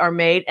actually are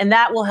made, and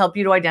that will help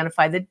you to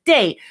identify the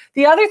date.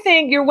 The other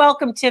thing, you're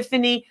welcome,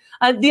 Tiffany.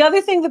 The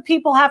other thing that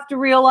people have to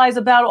realize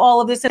about all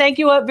of this, and thank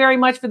you very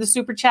much for the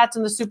super chats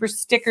and the super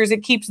stickers.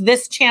 It keeps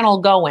this channel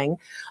going.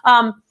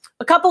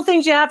 A couple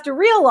things you have to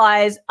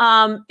realize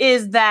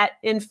is that,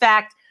 in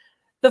fact,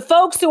 the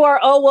folks who are,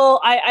 oh, well,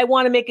 I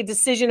want to make a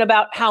decision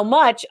about how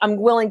much I'm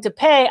willing to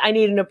pay. I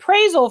need an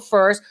appraisal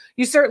first.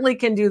 You certainly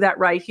can do that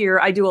right here.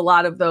 I do a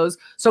lot of those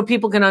so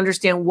people can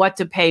understand what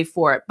to pay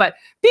for it. But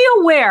be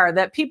aware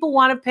that people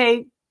want to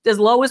pay as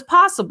low as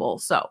possible.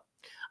 So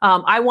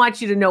I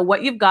want you to know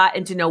what you've got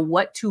and to know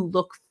what to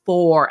look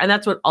for. And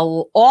that's what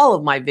all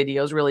of my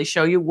videos really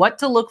show you, what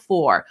to look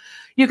for.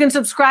 You can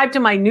subscribe to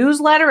my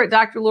newsletter at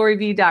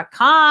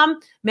drloriv.com.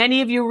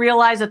 Many of you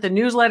realize that the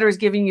newsletter is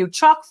giving you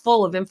chock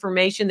full of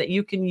information that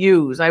you can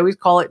use. I always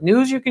call it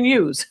news you can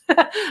use.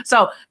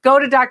 So go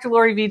to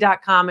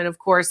drloriv.com and, of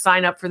course,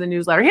 sign up for the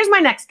newsletter. Here's my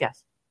next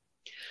guest.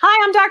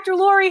 Hi, I'm Dr.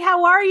 Lori.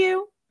 How are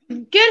you?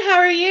 Good. How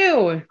are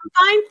you? I'm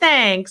fine,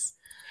 thanks.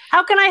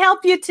 How can I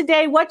help you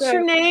today? What's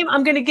your name?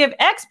 I'm going to give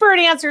expert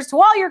answers to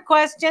all your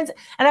questions.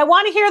 And I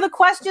want to hear the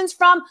questions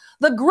from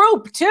the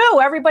group too.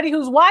 Everybody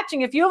who's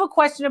watching, if you have a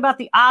question about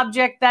the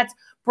object that's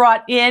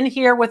brought in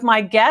here with my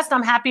guest,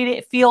 I'm happy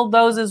to field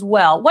those as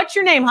well. What's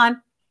your name,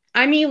 hon?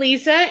 I'm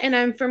Elisa, and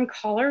I'm from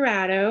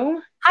Colorado.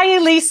 Hi,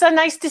 Elisa.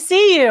 Nice to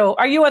see you.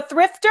 Are you a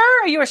thrifter?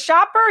 Are you a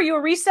shopper? Are you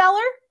a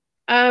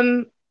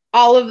reseller?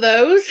 All of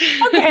those.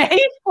 Okay,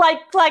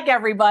 like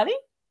everybody.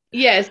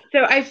 Yes.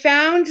 So I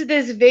found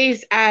this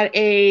vase at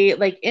a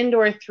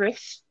indoor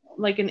thrift,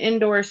 an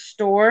indoor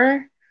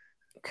store.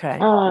 Okay.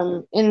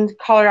 In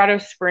Colorado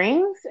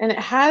Springs, and it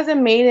has a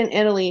Made in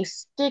Italy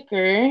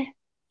sticker.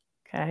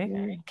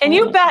 Okay. Can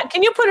you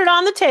put it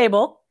on the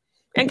table?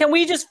 And can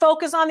we just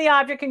focus on the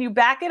object? Can you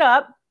back it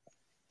up?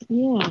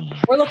 Yeah.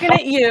 We're looking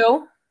at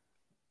you.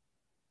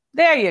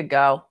 There you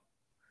go.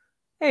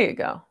 There you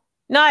go.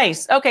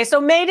 Nice. Okay.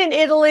 So Made in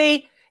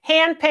Italy.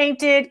 Hand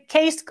painted,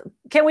 case.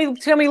 Can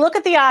we look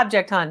at the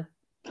object, hon?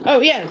 Oh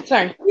yeah,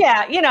 sorry.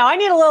 Yeah, I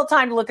need a little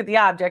time to look at the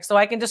object so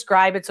I can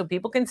describe it so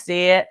people can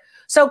see it.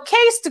 So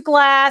cased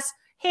glass,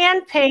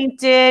 hand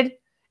painted,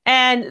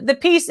 and the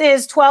piece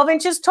is 12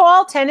 inches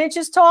tall, 10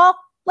 inches tall.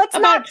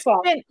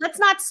 Let's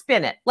not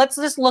spin it. Let's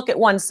just look at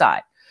one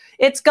side.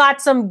 It's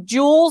got some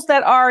jewels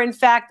that are in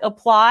fact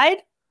applied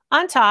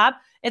on top.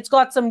 It's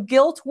got some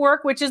gilt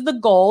work, which is the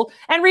gold.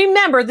 And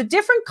remember, the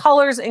different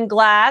colors in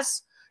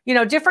glass, you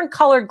know, different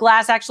colored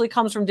glass actually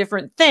comes from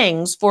different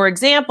things. For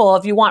example,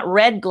 if you want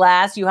red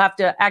glass, you have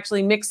to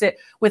actually mix it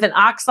with an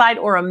oxide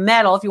or a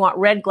metal. If you want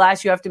red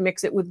glass, you have to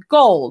mix it with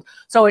gold.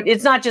 So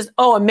it's not just,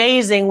 oh,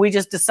 amazing, we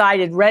just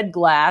decided red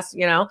glass,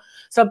 you know.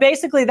 So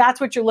basically,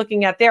 that's what you're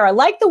looking at there. I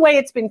like the way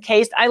it's been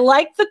cased. I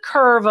like the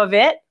curve of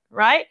it,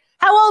 right?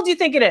 How old do you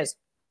think it is?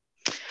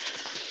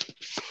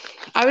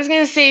 I was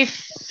going to say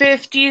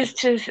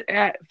 50s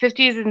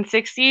and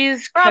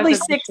 60s. Probably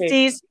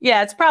 60s.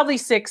 Yeah, it's probably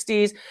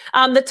 60s.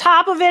 The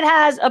top of it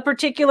has a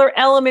particular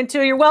element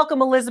to it. You're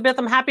welcome, Elizabeth.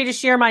 I'm happy to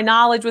share my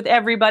knowledge with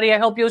everybody. I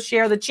hope you'll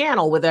share the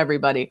channel with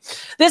everybody.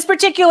 This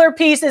particular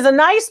piece is a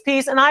nice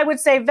piece, and I would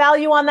say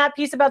value on that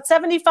piece about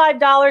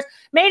 $75,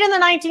 made in the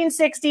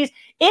 1960s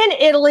in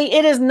Italy.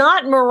 It is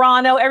not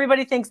Murano.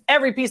 Everybody thinks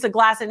every piece of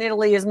glass in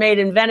Italy is made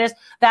in Venice.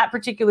 That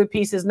particular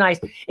piece is nice.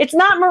 It's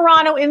not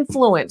Murano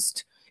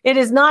influenced. It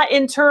is not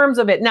in terms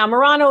of it. Now,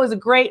 Murano is a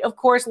great, of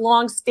course,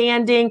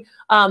 long-standing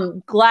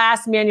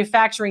glass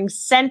manufacturing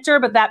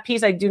center, but that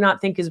piece I do not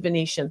think is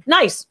Venetian.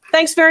 Nice.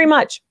 Thanks very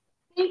much.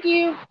 Thank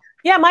you.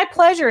 Yeah, my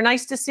pleasure.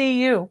 Nice to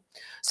see you.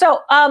 So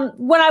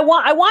when I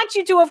want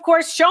you to, of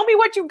course, show me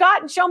what you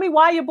got and show me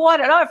why you bought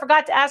it. Oh, I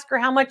forgot to ask her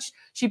how much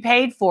she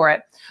paid for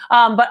it.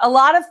 But a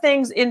lot of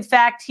things, in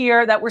fact,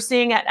 here that we're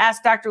seeing at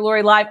Ask Dr.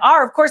 Lori Live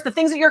are, of course, the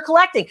things that you're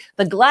collecting.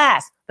 The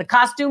glass, the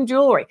costume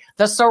jewelry,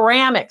 the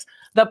ceramics,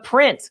 the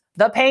prints,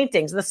 the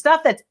paintings, the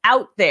stuff that's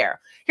out there.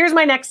 Here's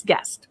my next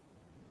guest.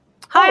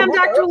 Hi, I'm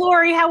Dr.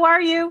 Lori. How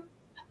are you?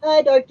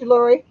 Hi, Dr.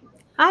 Lori.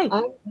 Hi.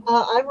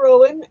 I'm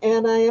Rowan,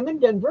 and I am in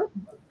Denver.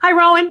 Hi,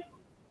 Rowan.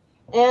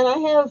 And I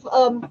have,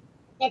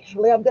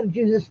 actually, I'm going to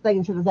do this thing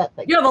instead of that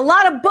thing. You have a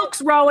lot of books,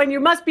 Rowan.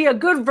 You must be a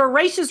good,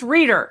 voracious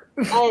reader.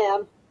 I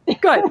am.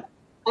 Good.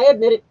 I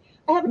admit it.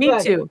 I have a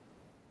Me too.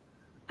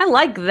 I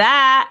like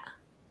that.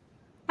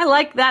 I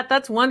like that.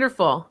 That's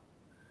wonderful.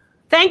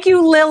 Thank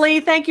you, Lily.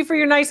 Thank you for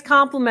your nice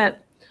compliment.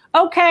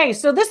 Okay,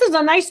 so this is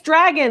a nice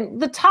dragon.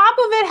 The top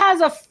of it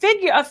has a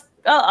figure,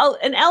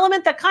 an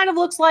element that kind of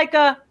looks like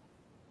a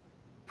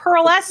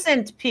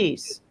pearlescent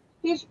piece.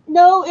 It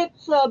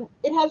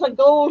has a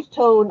gold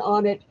tone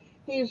on it.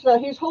 He's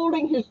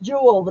holding his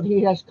jewel that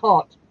he has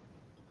caught.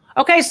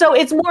 Okay, so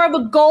it's more of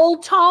a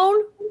gold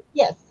tone?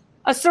 Yes.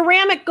 A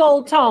ceramic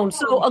gold tone.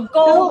 So a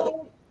gold.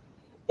 No,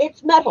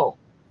 it's metal.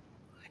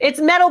 It's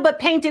metal, but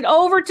painted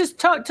over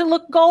to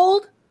look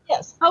gold?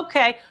 Yes.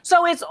 Okay,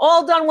 so it's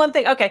all done one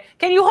thing. Okay,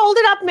 can you hold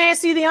it up? May I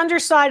see the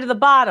underside of the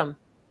bottom?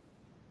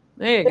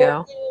 There you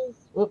go.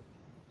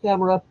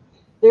 Camera.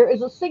 There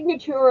is a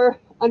signature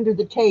under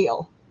the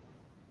tail.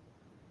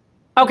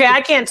 Okay,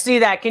 I can't see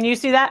that. Can you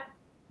see that?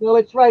 Well,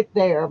 it's right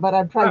there, but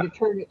I'm trying to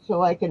turn it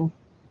so I can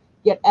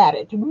get at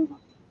it.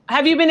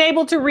 Have you been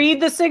able to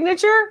read the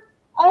signature?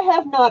 I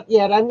have not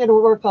yet. I'm going to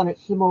work on it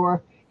some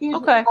more.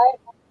 Okay.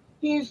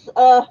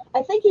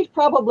 I think he's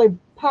probably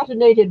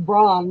patinated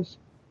bronze.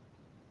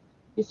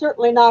 He's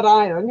certainly not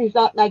iron. He's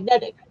not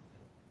magnetic.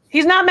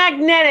 He's not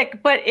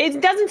magnetic, but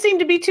it doesn't seem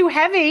to be too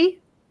heavy.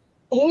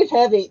 He's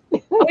heavy.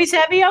 Oh, he's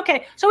heavy?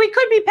 Okay. So he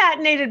could be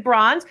patinated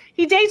bronze.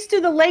 He dates to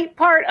the late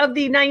part of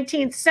the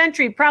 19th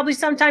century, probably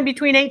sometime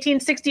between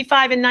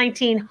 1865 and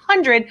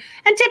 1900.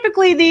 And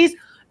typically these,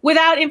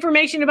 without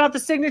information about the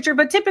signature,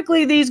 but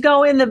typically these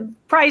go in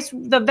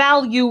the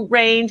value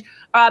range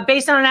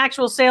based on an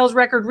actual sales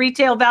record,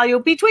 retail value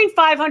between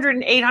 $500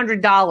 and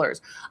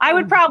 $800. I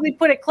would probably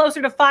put it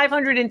closer to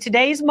 $500 in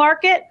today's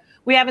market.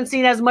 We haven't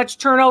seen as much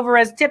turnover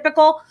as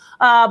typical,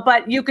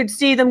 but you could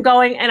see them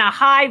going in a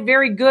high,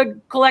 very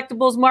good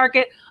collectibles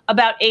market,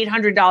 about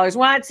 $800.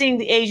 We're not seeing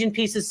the Asian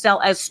pieces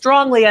sell as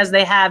strongly as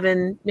they have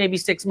in maybe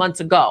 6 months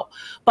ago.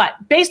 But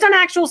based on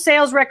actual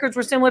sales records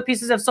where similar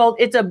pieces have sold,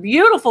 it's a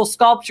beautiful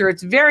sculpture.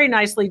 It's very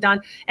nicely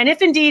done. And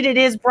if indeed it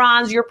is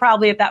bronze, you're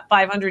probably at that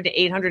 $500 to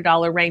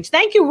 $800 range.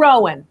 Thank you,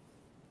 Rowan.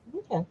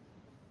 Okay.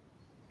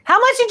 How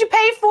much did you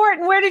pay for it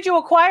and where did you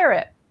acquire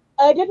it?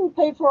 I didn't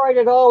pay for it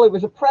at all. It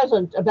was a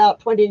present about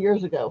 20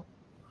 years ago.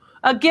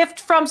 A gift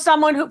from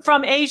someone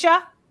from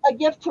Asia? A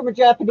gift from a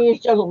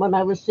Japanese gentleman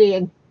I was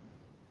seeing.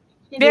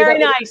 Very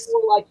nice.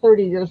 Like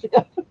 30 years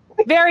ago.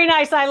 Very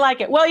nice. I like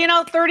it. Well, you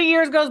know, 30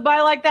 years goes by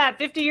like that.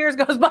 50 years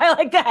goes by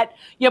like that.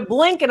 You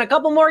blink and a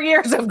couple more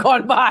years have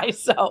gone by.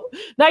 So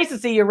nice to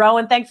see you,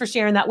 Rowan. Thanks for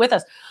sharing that with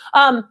us.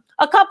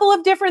 A couple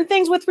of different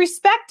things with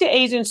respect to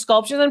Asian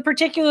sculptures and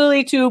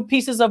particularly to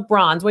pieces of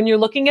bronze. When you're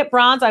looking at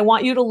bronze, I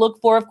want you to look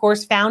for, of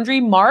course,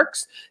 foundry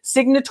marks,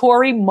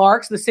 signatory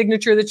marks, the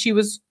signature that she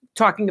was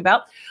talking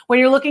about. When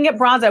you're looking at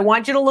bronze, I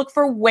want you to look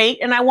for weight,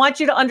 and I want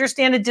you to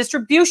understand a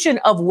distribution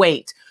of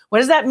weight. What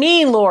does that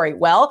mean, Lori?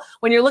 Well,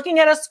 when you're looking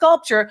at a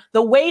sculpture,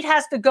 the weight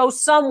has to go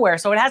somewhere.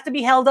 So it has to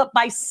be held up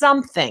by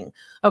something.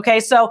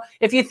 Okay, so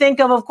if you think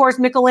of course,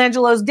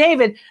 Michelangelo's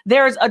David,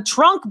 there's a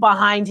trunk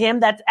behind him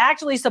that's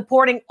actually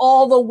supporting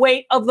all the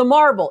weight of the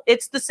marble.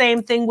 It's the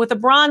same thing with a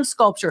bronze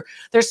sculpture.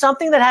 There's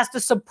something that has to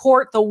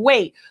support the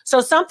weight.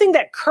 So something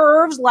that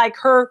curves like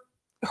her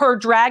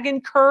dragon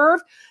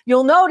curve,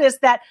 you'll notice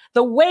that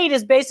the weight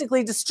is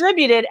basically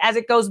distributed as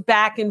it goes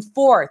back and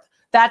forth.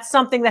 That's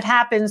something that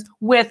happens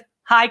with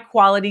high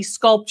quality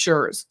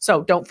sculptures.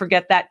 So don't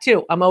forget that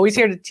too. I'm always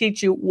here to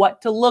teach you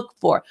what to look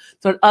for.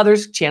 So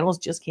others channels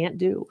just can't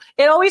do.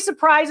 It always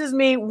surprises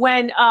me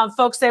when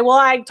folks say, well,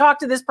 I talked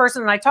to this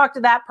person and I talked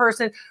to that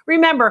person.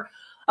 Remember,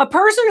 a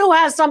person who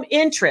has some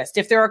interest,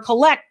 if they're a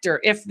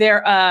collector, if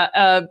they're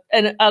a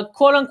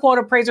quote unquote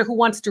appraiser who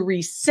wants to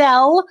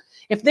resell,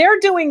 if they're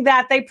doing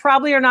that, they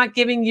probably are not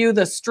giving you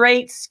the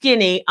straight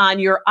skinny on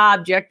your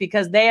object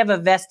because they have a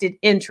vested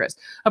interest.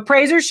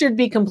 Appraisers should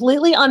be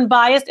completely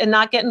unbiased and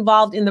not get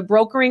involved in the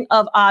brokering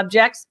of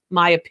objects,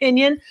 my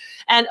opinion.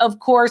 And of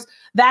course,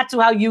 that's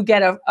how you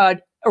get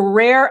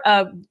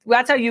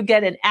that's how you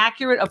get an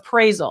accurate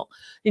appraisal.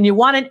 And you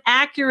want an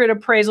accurate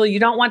appraisal. You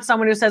don't want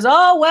someone who says,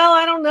 oh, well,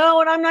 I don't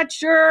know, and I'm not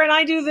sure, and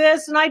I do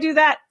this, and I do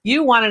that.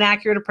 You want an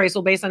accurate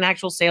appraisal based on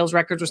actual sales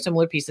records where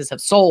similar pieces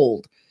have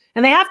sold.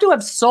 And they have to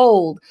have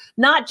sold,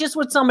 not just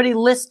what somebody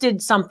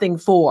listed something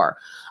for.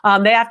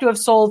 They have to have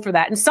sold for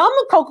that. And some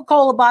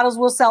Coca-Cola bottles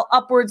will sell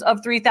upwards of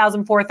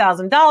 $3,000,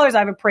 $4,000.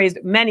 I've appraised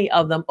many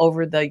of them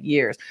over the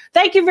years.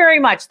 Thank you very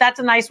much.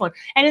 That's a nice one.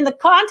 And in the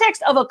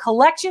context of a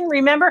collection,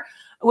 remember,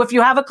 if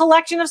you have a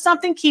collection of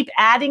something, keep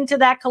adding to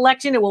that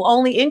collection. It will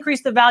only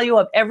increase the value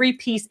of every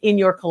piece in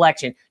your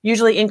collection.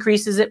 Usually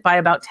increases it by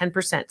about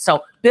 10%.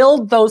 So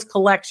build those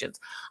collections.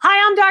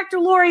 Hi, I'm Dr.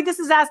 Lori. This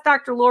is Ask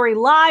Dr. Lori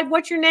Live.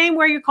 What's your name?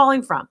 Where are you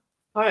calling from?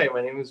 Hi,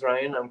 my name is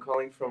Ryan. I'm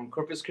calling from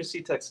Corpus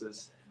Christi,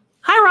 Texas.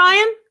 Hi,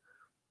 Ryan.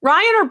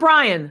 Ryan or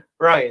Brian?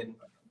 Ryan.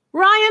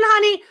 Ryan,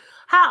 honey.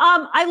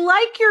 I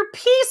like your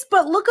piece,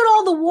 but look at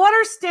all the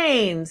water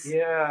stains.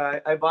 Yeah,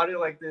 I bought it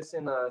like this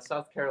in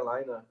South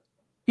Carolina.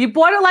 You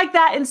bought it like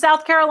that in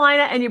South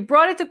Carolina and you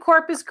brought it to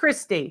Corpus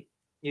Christi.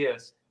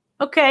 Yes.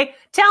 Okay.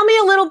 Tell me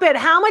a little bit.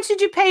 How much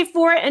did you pay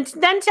for it? And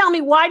then tell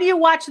me, why do you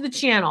watch the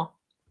channel?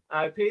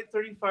 I paid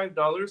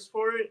 $35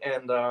 for it,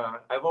 and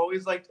I've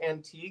always liked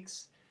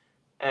antiques.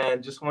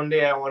 And just one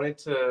day I wanted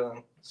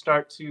to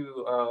start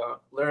to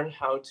learn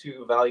how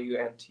to value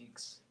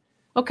antiques.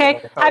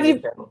 Okay.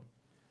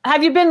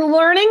 Have you been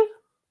learning?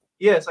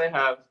 Yes, I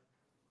have.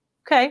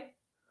 Okay.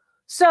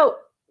 So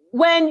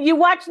when you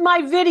watch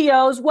my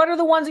videos, what are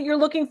the ones that you're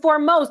looking for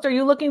most? Are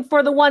you looking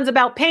for the ones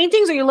about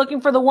paintings? Are you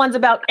looking for the ones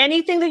about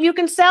anything that you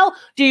can sell?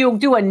 Do you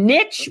do a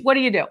niche? What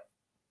do you do?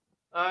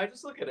 I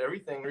just look at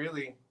everything,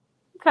 really.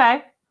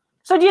 Okay.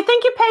 So do you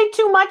think you paid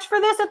too much for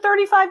this at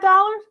 $35?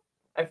 I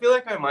feel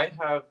like I might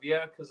have,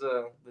 yeah, because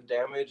of the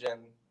damage,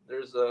 and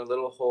there's a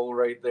little hole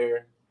right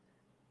there.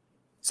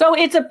 So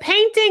it's a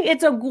painting,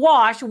 it's a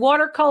gouache,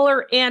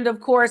 watercolor, and of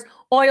course,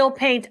 oil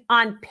paint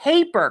on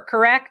paper,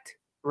 correct?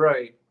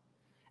 Right.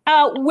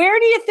 Where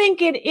do you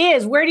think it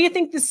is? Where do you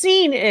think the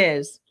scene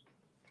is?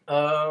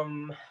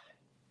 Somewhere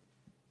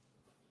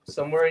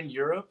in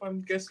Europe,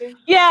 I'm guessing.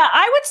 Yeah,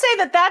 I would say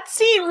that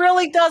scene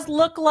really does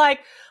look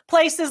like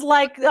places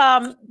like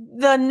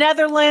the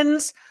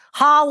Netherlands,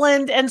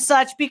 Holland, and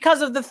such,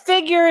 because of the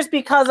figures,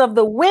 because of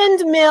the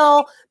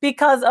windmill,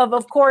 because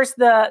of course,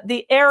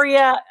 the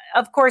area,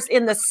 of course,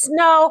 in the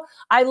snow.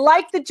 I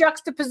like the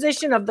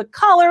juxtaposition of the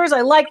colors.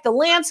 I like the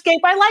landscape.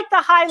 I like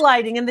the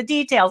highlighting and the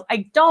details.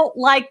 I don't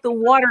like the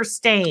water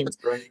stains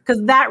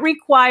because that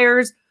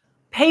requires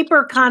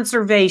paper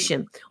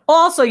conservation.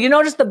 Also, you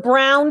notice the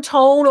brown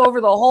tone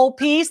over the whole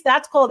piece?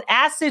 That's called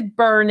acid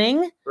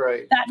burning.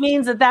 Right. That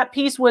means that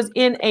piece was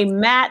in a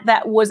mat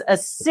that was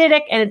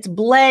acidic and it's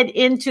bled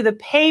into the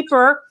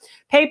paper.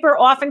 Paper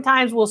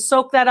oftentimes will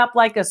soak that up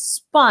like a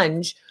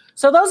sponge.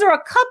 So those are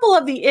a couple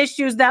of the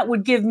issues that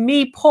would give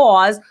me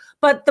pause.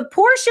 But the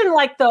portion,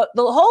 like the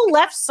whole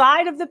left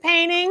side of the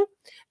painting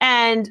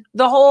and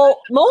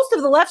most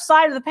of the left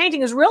side of the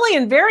painting is really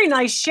in very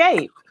nice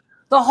shape.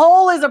 The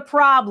hole is a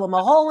problem.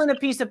 A hole in a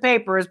piece of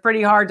paper is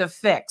pretty hard to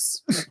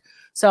fix.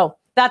 So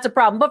that's a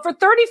problem. But for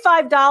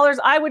 $35,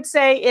 I would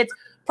say it's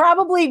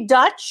probably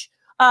Dutch,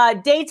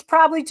 dates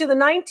probably to the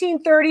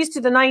 1930s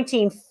to the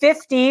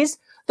 1950s.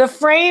 The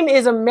frame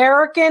is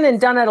American and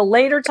done at a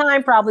later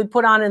time, probably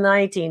put on in the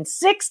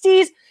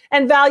 1960s.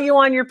 And value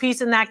on your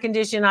piece in that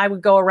condition, I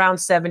would go around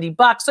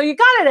 $70. So you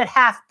got it at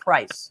half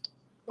price.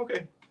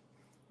 Okay.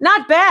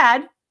 Not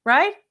bad,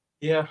 right?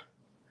 Yeah.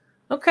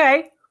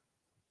 Okay.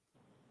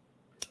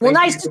 Well,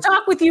 nice to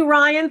talk with you,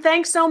 Ryan.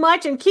 Thanks so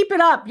much, and keep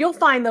it up. You'll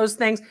find those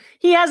things.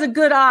 He has a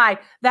good eye.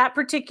 That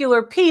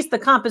particular piece, the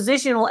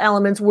compositional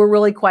elements were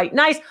really quite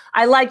nice.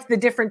 I liked the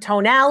different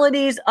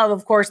tonalities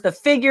of course, the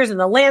figures and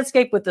the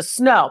landscape with the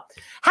snow.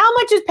 How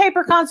much is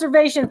paper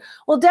conservation?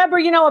 Well,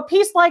 Deborah, you know, a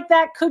piece like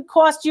that could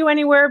cost you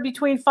anywhere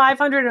between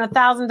 $500 and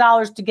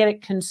 $1,000 to get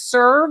it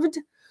conserved.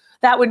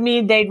 That would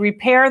mean they'd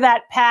repair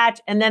that patch,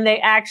 and then they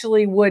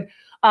actually would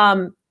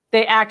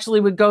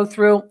go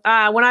through.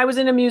 When I was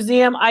in a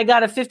museum, I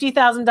got a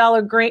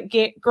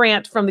 $50,000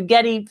 grant from the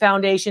Getty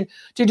Foundation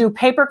to do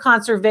paper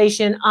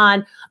conservation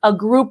on a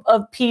group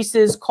of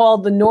pieces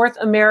called the North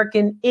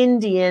American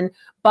Indian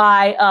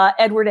by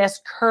Edward S.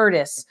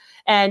 Curtis.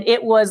 And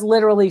it was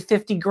literally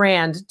 50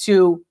 grand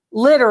to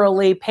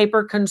literally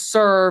paper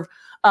conserve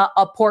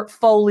a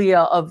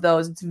portfolio of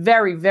those. It's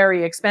very,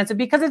 very expensive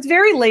because it's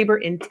very labor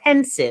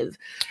intensive.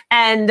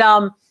 And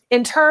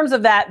in terms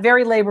of that,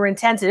 very labor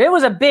intensive. It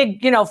was a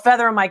big, you know,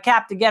 feather in my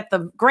cap to get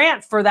the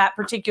grant for that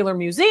particular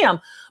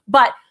museum,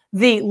 but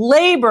the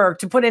labor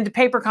to put into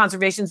paper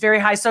conservation is very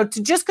high. So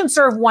to just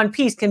conserve one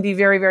piece can be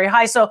very, very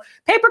high. So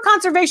paper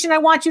conservation, I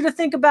want you to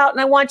think about,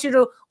 and I want you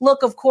to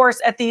look, of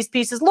course, at these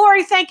pieces.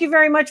 Lori, thank you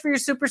very much for your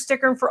super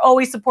sticker and for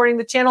always supporting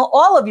the channel.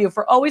 All of you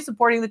for always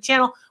supporting the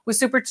channel with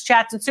super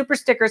chats and super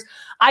stickers.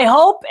 I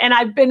hope, and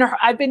I've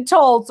been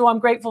told, so I'm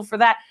grateful for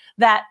that,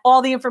 that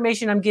all the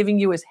information I'm giving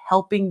you is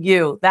helping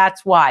you.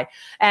 That's why.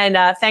 And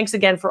thanks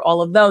again for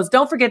all of those.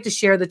 Don't forget to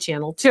share the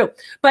channel too.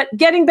 But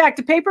getting back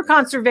to paper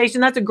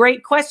conservation, that's a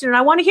great question. And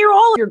I want to hear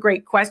all of your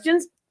great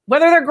questions,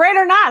 whether they're great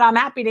or not. I'm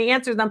happy to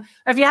answer them.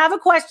 If you have a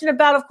question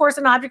about, of course,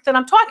 an object that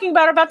I'm talking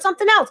about or about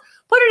something else,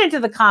 put it into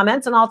the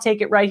comments and I'll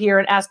take it right here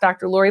and Ask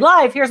Dr. Lori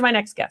Live. Here's my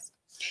next guest.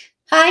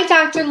 Hi,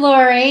 Dr.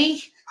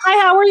 Lori. Hi,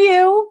 how are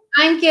you?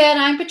 I'm good.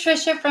 I'm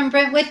Patricia from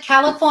Brentwood,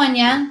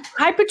 California.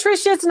 Hi,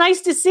 Patricia. It's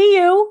nice to see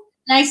you.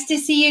 Nice to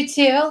see you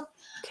too.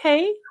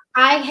 Okay.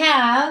 I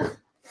have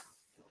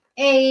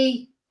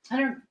I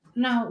don't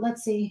know.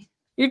 Let's see.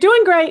 You're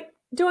doing great.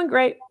 Doing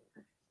great.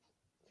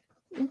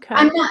 Okay.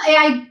 I'm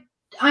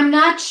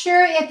not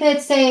sure if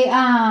it's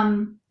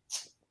I'm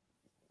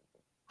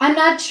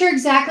not sure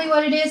exactly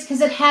what it is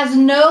because it has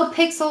no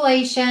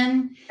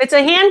pixelation. It's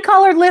a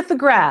hand-colored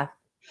lithograph.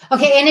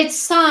 Okay, and it's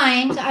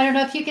signed. I don't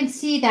know if you can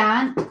see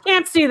that.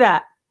 Can't see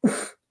that.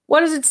 What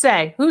does it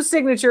say? Whose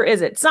signature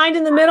is it? Signed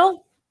in the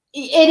middle?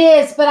 It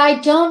is, but I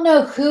don't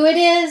know who it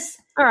is.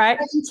 All right.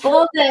 I can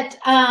tell that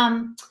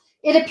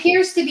it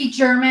appears to be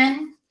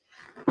German.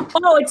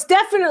 Oh, it's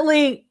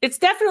definitely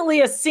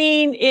a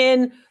scene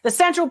in the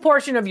central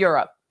portion of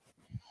Europe.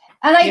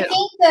 And I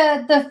think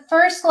the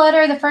first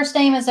letter, the first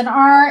name is an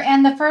R,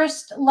 and the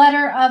first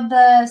letter of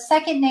the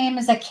second name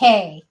is a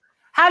K.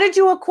 How did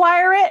you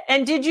acquire it,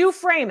 and did you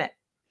frame it?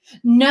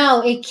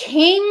 No, it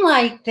came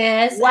like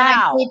this.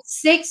 Wow. And I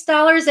paid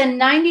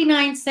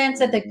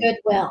 $6.99 at the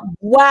Goodwill.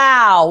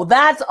 Wow,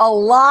 that's a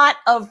lot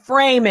of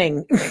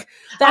framing.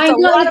 I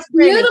know, it's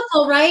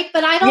beautiful, right?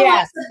 But I don't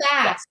like the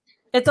back. Yes.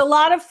 It's a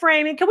lot of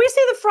framing. Can we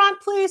see the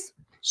front, please?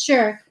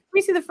 Sure. Can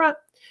we see the front?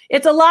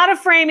 It's a lot of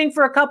framing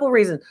for a couple of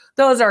reasons.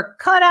 Those are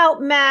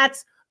cutout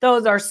mats.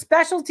 Those are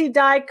specialty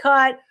die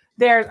cut.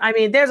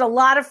 There's a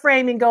lot of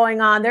framing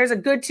going on. There's a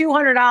good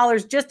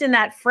 $200 just in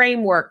that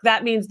framework.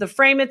 That means the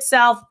frame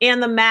itself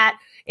and the mat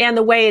and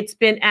the way it's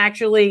been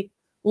actually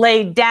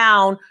laid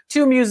down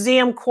to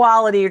museum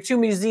quality or to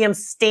museum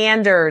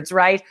standards,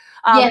 right?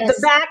 Yes.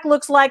 The back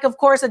looks like, of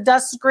course, a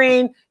dust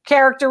screen,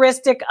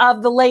 characteristic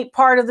of the late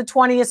part of the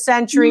 20th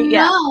century.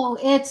 No,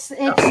 it's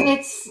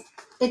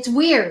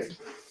weird.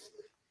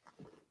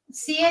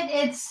 See it?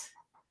 It's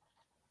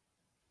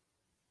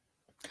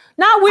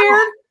not weird.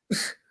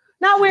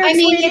 Not weird. I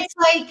mean, it's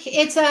like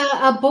it's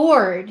a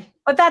board.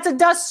 But that's a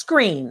dust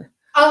screen.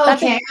 Oh,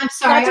 okay. I'm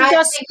sorry. That's a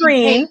dust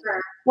screen.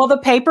 Well, the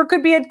paper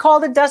could be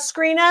called a dust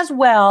screen as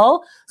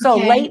well. So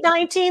late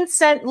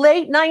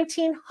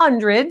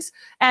 1900s,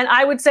 and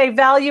I would say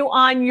value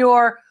on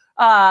your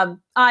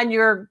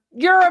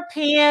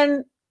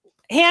European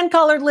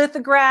hand-colored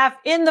lithograph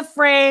in the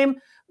frame.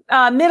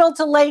 Middle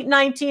to late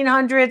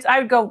 1900s. I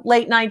would go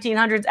late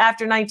 1900s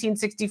after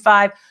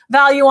 1965.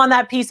 Value on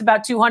that piece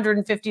about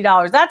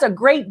 $250. That's a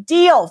great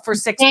deal for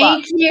 $6.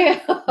 Thank you.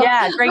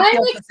 Yeah, great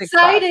deal for $6. I'm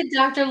excited,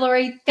 Dr.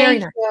 Lori.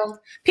 Thank you.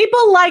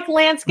 People like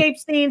landscape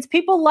scenes.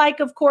 People like,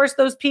 of course,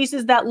 those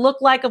pieces that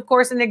look like, of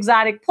course, an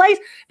exotic place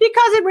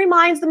because it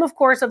reminds them, of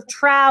course, of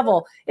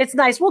travel. It's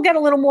nice. We'll get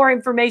a little more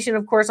information,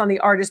 of course, on the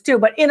artist too.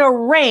 But in a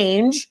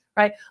range,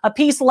 right? A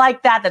piece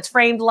like that, that's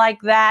framed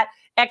like that,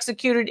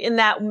 executed in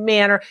that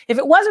manner. If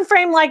it wasn't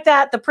framed like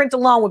that, the print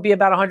alone would be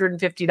about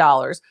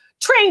 $150.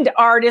 Trained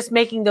artists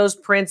making those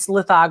prints,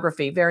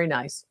 lithography. Very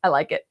nice. I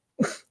like it.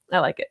 I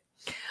like it.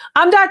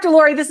 I'm Dr.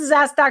 Lori. This is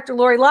Ask Dr.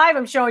 Lori Live.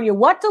 I'm showing you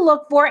what to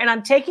look for, and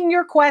I'm taking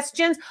your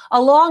questions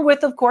along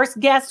with, of course,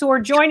 guests who are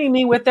joining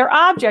me with their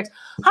objects.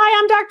 Hi,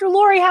 I'm Dr.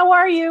 Lori. How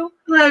are you?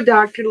 Hello,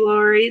 Dr.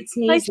 Lori. It's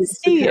nice to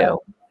see you.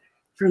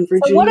 From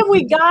Virginia. So what have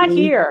we got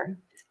here?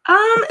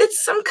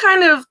 It's some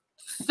kind of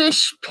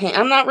fish pan.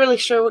 I'm not really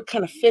sure what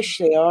kind of fish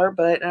they are,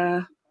 but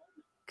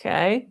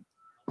okay.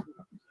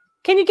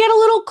 Can you get a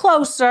little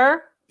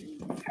closer?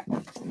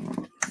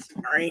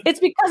 Sorry. It's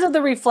because of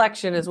the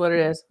reflection is what it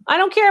is. I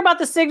don't care about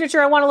the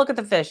signature. I want to look at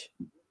the fish.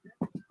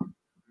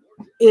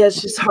 Yeah,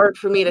 it's just hard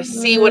for me to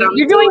see what I'm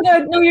You're doing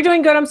good. No, you're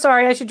doing good. I'm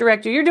sorry. I should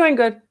direct you. You're doing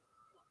good.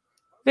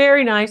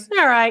 Very nice.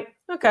 All right.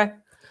 Okay.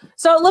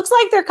 So it looks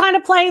like they're kind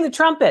of playing the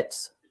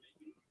trumpets.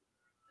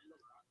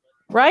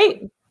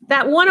 Right?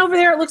 That one over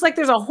there, it looks like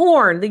there's a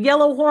horn, the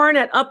yellow horn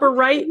at upper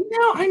right.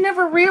 No, I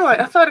never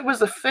realized. I thought it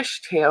was a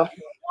fish tail.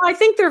 I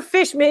think they're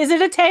fish. Is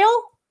it a tail?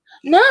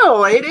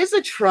 No, it is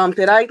a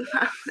trumpet.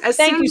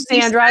 Thank you,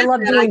 Sandra. I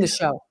love doing the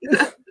show.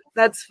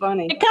 That's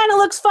funny. It kind of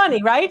looks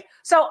funny, right?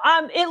 So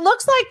it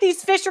looks like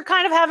these fish are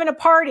kind of having a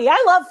party.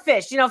 I love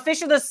fish. You know,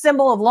 fish are the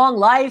symbol of long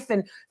life,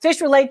 and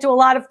fish relate to a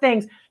lot of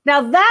things.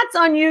 Now, that's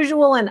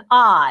unusual and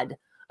odd.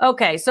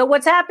 Okay, so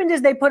what's happened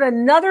is they put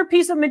another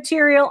piece of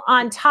material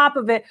on top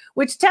of it,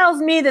 which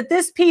tells me that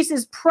this piece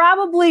is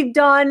probably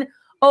done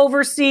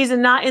overseas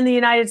and not in the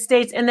United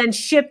States and then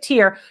shipped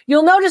here.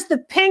 You'll notice the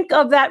pink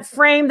of that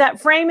frame.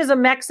 That frame is a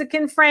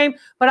Mexican frame,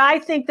 but I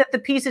think that the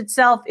piece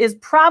itself is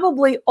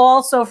probably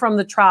also from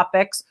the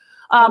tropics.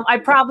 I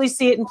probably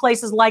see it in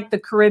places like the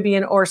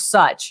Caribbean or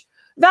such.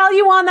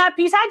 Value on that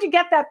piece. How'd you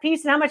get that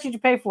piece and how much did you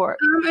pay for it?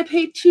 I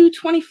paid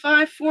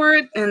 $2.25 for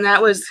it, and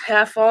that was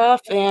half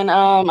off. And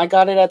I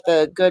got it at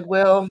the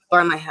Goodwill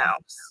by my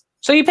house.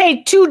 So you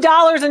paid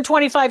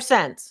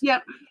 $2.25.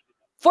 Yep.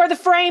 For the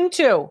frame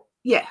too.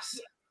 Yes.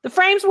 The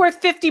frame's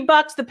worth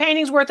 $50. The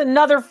painting's worth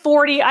another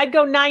 $40. I'd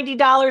go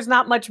 $90,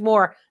 not much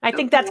more. I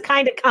think that's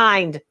kind of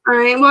kind. All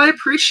right. Well, I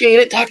appreciate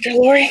it, Dr.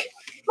 Lori.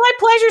 My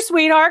pleasure,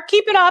 sweetheart.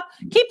 Keep it up.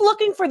 Keep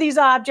looking for these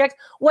objects.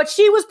 What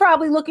she was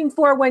probably looking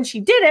for when she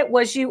did it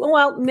was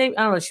maybe,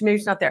 I don't know, maybe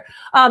she's not there.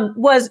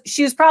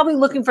 She was probably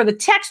looking for the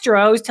texture.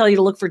 I always tell you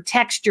to look for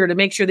texture to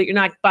make sure that you're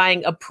not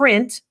buying a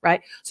print, right?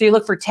 So you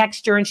look for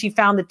texture, and she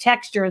found the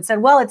texture and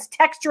said, well, it's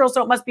textural,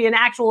 so it must be an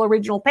actual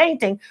original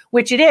painting,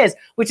 which it is,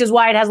 which is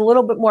why it has a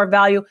little bit more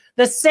value.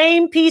 The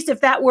same piece,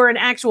 if that were an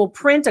actual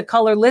print, a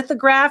color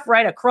lithograph,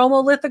 right? A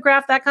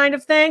chromolithograph, that kind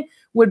of thing,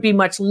 would be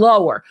much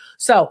lower.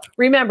 So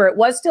remember, it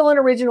was still an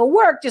original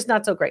work, just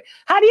not so great.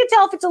 How do you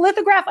tell if it's a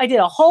lithograph? I did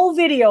a whole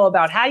video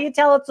about how you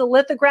tell it's a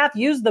lithograph.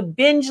 Use the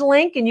binge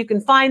link and you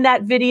can find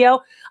that video.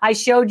 I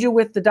showed you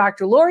with the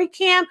Dr. Lori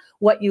cam,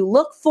 what you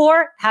look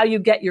for, how you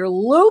get your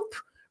loop,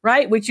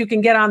 right? Which you can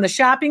get on the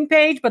shopping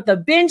page, but the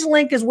binge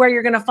link is where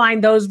you're going to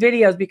find those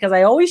videos because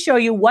I always show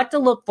you what to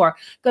look for.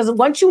 Because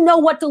once you know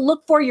what to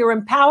look for, you're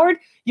empowered.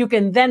 You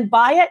can then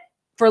buy it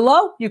for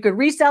low, you could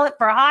resell it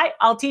for high.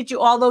 I'll teach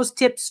you all those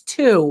tips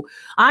too.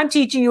 I'm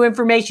teaching you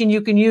information you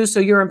can use so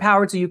you're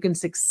empowered so you can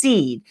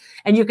succeed.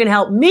 And you can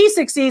help me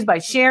succeed by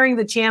sharing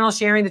the channel.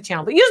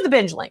 But use the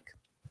binge link.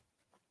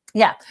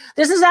 Yeah,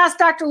 this is Ask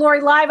Dr.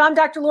 Lori Live. I'm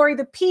Dr. Lori,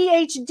 the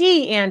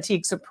PhD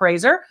Antiques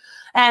Appraiser.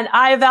 And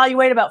I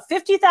evaluate about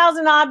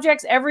 50,000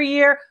 objects every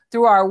year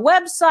through our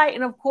website.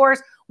 And of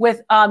course,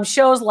 with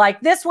shows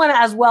like this one,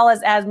 as well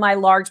as my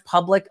large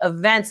public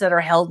events that are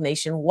held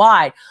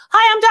nationwide.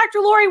 Hi, I'm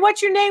Dr. Lori.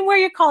 What's your name? Where are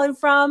you calling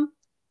from?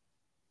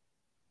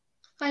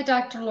 Hi,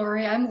 Dr.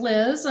 Lori. I'm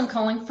Liz. I'm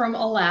calling from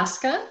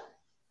Alaska.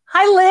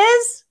 Hi,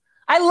 Liz.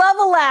 I love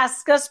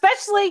Alaska,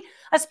 especially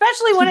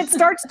when it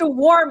starts to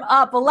warm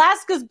up.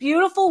 Alaska's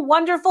beautiful,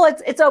 wonderful.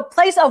 It's a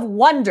place of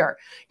wonder.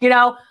 You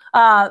know,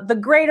 the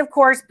great, of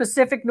course,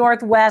 Pacific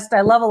Northwest. I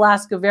love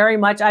Alaska very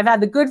much. I've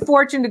had the good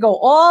fortune to go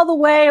all the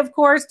way, of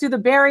course, to the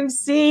Bering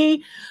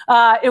Sea.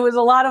 It was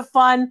a lot of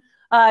fun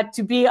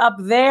to be up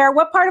there.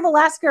 What part of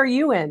Alaska are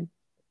you in?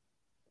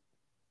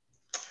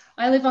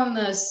 I live on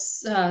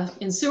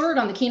in Seward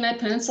on the Kenai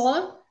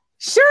Peninsula.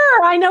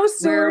 Sure, I know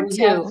Seward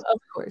too, of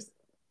course.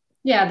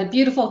 Yeah, the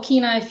beautiful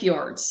Kenai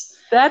fjords.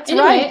 That's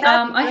right.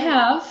 I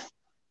have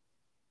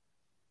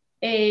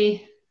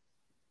a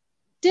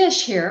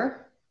dish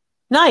here.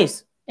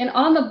 Nice. And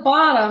on the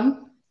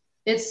bottom,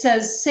 it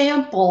says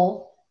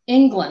Sample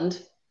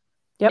England.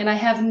 Yep. And I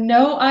have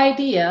no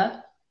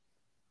idea.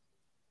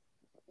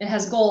 It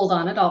has gold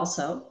on it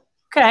also.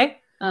 Okay.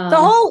 Can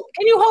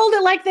you hold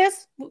it like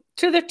this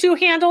to the two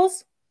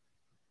handles?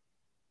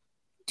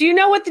 Do you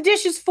know what the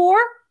dish is for?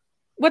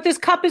 What this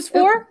cup is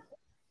for?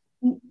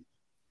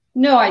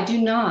 No, I do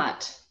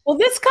not. Well,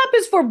 this cup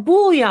is for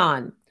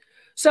bouillon.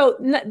 So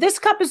this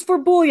cup is for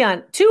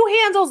bouillon. Two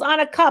handles on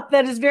a cup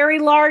that is very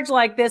large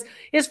like this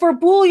is for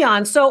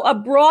bouillon. So a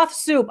broth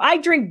soup. I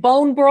drink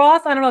bone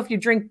broth. I don't know if you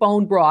drink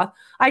bone broth.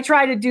 I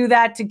try to do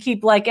that to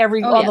keep like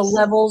all the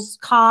levels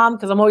calm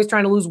because I'm always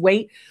trying to lose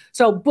weight.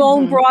 So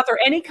bone broth or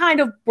any kind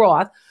of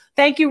broth.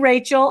 Thank you,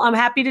 Rachel. I'm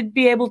happy to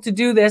be able to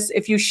do this.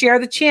 If you share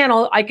the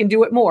channel, I can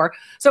do it more.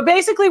 So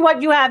basically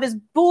what you have is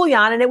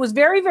bouillon, and it was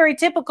very, very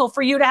typical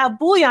for you to have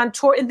bouillon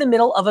in the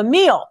middle of a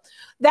meal.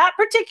 That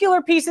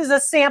particular piece is a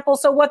sample.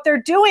 So what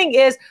they're doing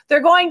is they're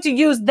going to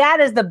use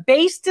that as the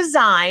base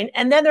design,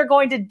 and then they're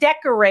going to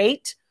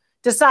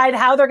decide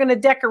how they're going to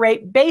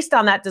decorate based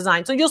on that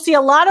design. So you'll see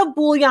a lot of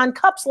bouillon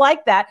cups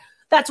like that.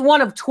 That's one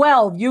of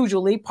 12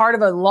 usually, part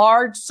of a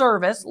large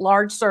service.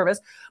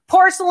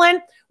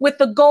 Porcelain, with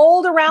the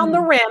gold around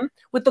the rim,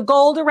 with the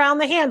gold around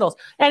the handles.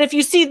 And if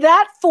you see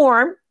that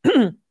form,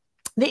 the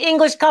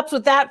English cups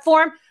with that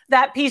form,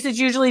 that piece is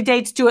usually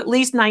dates to at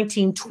least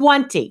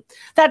 1920.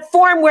 That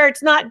form where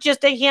it's not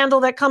just a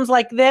handle that comes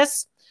like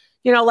this,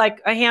 you know,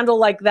 like a handle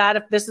like that.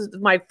 If this is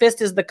my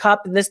fist is the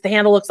cup and the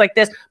handle looks like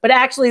this, but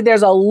actually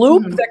there's a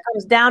loop that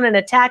comes down and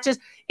attaches,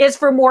 is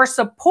for more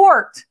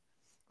support,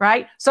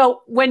 right?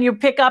 So when you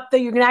pick up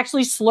you can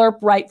actually slurp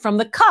right from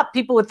the cup.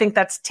 People would think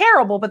that's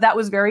terrible, but that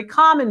was very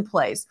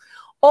commonplace.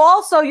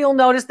 Also, you'll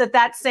notice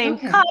that same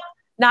cup,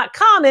 not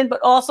common, but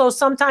also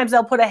sometimes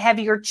they'll put a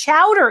heavier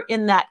chowder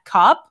in that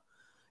cup.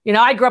 You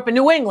know, I grew up in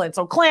New England,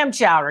 so clam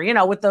chowder, you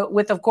know,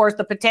 with of course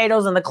the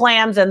potatoes and the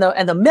clams and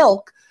the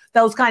milk.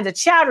 Those kinds of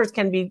chowders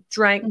can be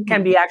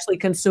can be actually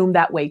consumed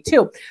that way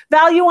too.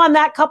 Value on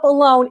that cup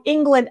alone,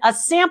 England, a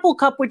sample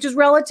cup, which is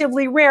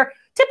relatively rare.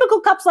 Typical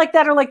cups like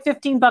that are like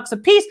 $15 a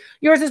piece.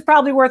 Yours is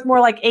probably worth more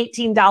like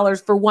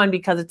 $18 for one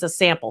because it's a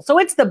sample. So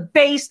it's the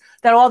base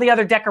that all the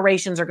other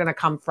decorations are going to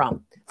come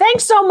from.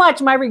 Thanks so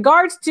much. My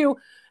regards to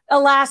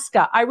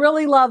Alaska. I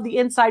really love the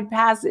inside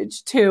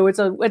passage too. It's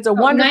a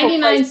wonderful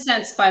 99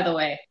 cents, by the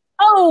way.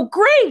 Oh,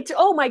 great.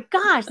 Oh my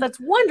gosh, that's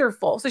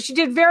wonderful. So she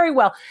did very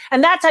well.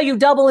 And that's how you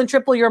double and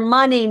triple your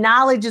money.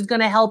 Knowledge is going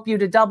to help you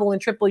to double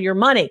and triple your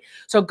money.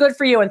 So good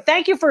for you. And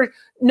thank you for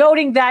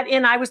noting that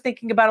in. I was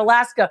thinking about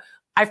Alaska.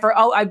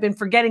 I've been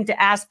forgetting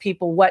to ask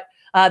people what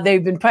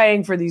they've been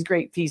paying for these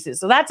great pieces.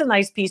 So that's a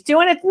nice piece too.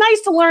 And it's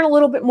nice to learn a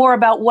little bit more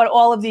about what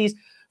all of these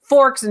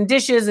forks and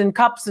dishes and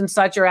cups and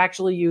such are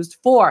actually used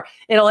for.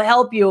 It'll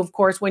help you, of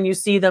course, when you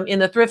see them in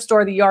the thrift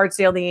store, the yard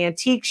sale, the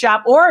antique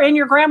shop, or in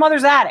your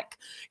grandmother's attic.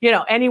 You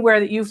know, anywhere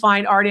that you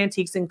find art,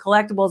 antiques, and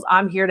collectibles,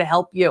 I'm here to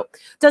help you.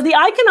 Does the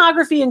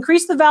iconography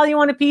increase the value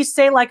on a piece,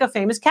 say like a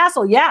famous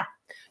castle? Yeah.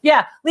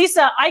 Yeah.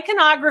 Lisa,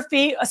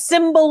 iconography, a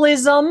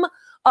symbolism,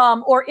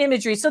 or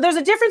imagery. So there's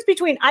a difference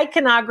between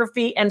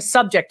iconography and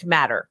subject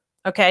matter.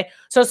 Okay,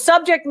 so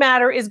subject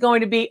matter is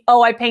going to be,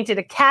 oh, I painted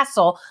a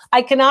castle.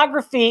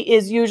 Iconography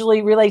is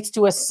usually relates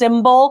to a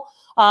symbol.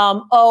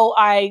 Oh,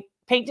 I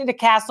painted a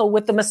castle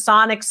with the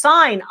Masonic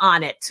sign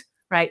on it,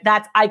 right?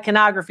 That's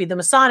iconography, the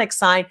Masonic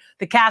sign.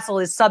 The castle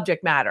is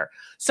subject matter.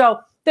 So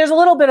there's a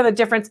little bit of a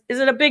difference. Is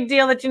it a big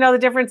deal that you know the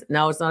difference?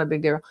 No, it's not a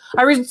big deal.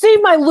 I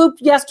received my loop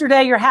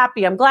yesterday. You're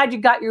happy. I'm glad you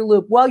got your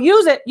loop. Well,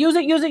 use it, use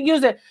it, use it,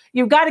 use it.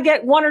 You've got to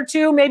get 1 or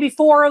 2, maybe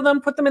 4 of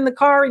them, put them in the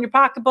car, in your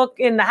pocketbook,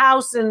 in the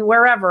house, and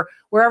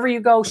wherever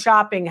you go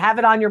shopping, have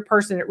it on your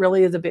person. It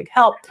really is a big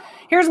help.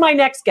 Here's my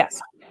next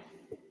guest.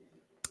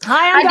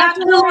 Hi, I'm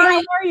Dr. Lori.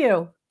 How are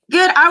you?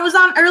 Good. I was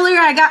on earlier.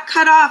 I got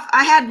cut off.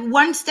 I had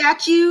one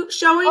statue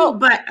showing,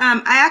 but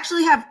I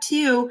actually have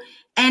 2,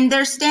 and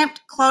they're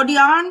stamped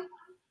Clodion.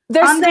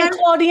 They're stamped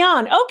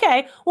Clodion.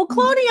 Okay. Well,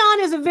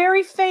 Clodion is a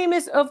very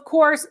famous, of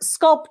course,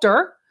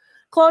 sculptor.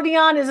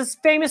 Clodion is a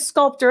famous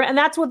sculptor, and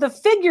that's what the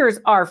figures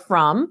are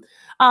from.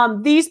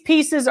 These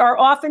pieces are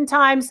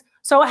oftentimes,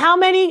 so how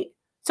many?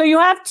 So you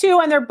have 2,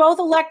 and they're both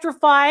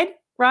electrified,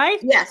 right?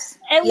 Yes.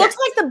 It looks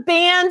like the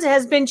band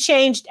has been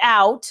changed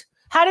out.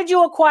 How did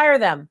you acquire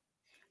them?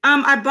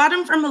 I bought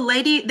them from a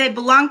lady. They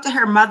belonged to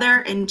her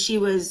mother, and she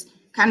was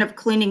kind of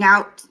cleaning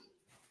out.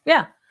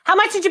 Yeah. How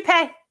much did you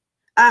pay?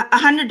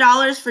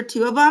 $100 for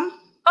 2 of them.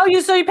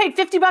 Oh, so you paid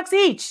 $50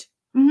 each.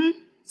 Mm-hmm.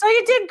 So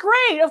you did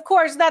great. Of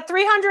course, that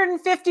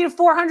 $350 to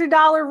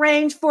 $400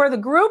 range for the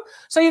group.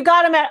 So you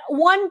got them at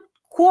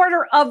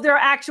 1/4 of their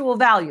actual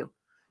value.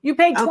 You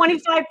paid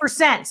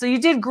 25%. So you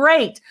did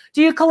great.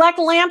 Do you collect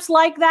lamps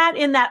like that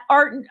in that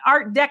art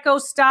deco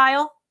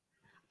style?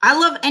 I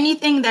love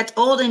anything that's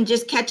old and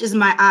just catches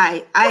my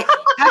eye. I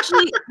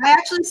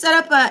actually set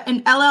up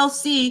an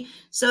LLC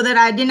so that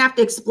I didn't have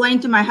to explain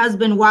to my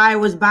husband why I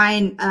was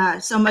buying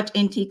so much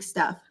antique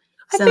stuff.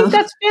 I think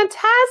that's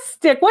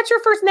fantastic. What's your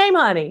first name,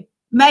 honey?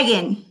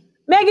 Megan.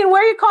 Megan,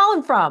 where are you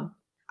calling from?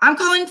 I'm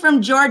calling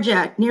from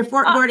Georgia, near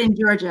Fort Gordon,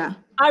 Georgia.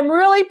 I'm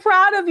really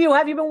proud of you.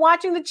 Have you been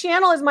watching the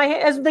channel? Is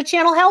the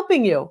channel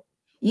helping you?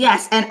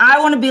 Yes, and I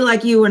want to be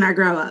like you when I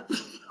grow up.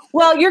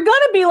 Well, you're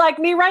going to be like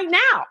me right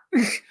now.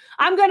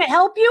 I'm going to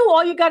help you.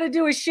 All you got to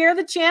do is share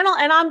the channel,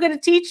 and I'm going to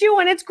teach you,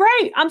 and it's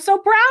great. I'm so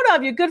proud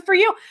of you. Good for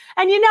you.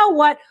 And you know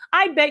what?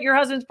 I bet your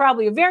husband's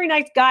probably a very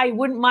nice guy. He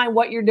wouldn't mind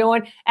what you're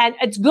doing. And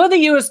it's good that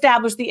you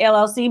established the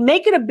LLC.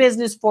 Make it a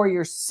business for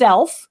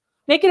yourself.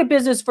 Make it a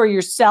business for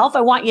yourself.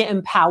 I want you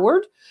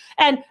empowered.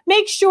 And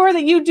make sure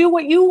that you do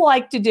what you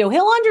like to do.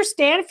 He'll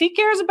understand. If he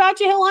cares about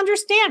you, he'll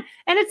understand.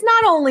 And it's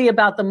not only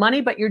about the money,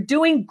 but you're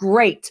doing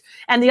great.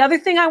 And the other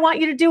thing I want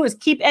you to do is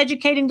keep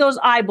educating those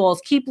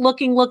eyeballs. Keep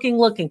looking, looking,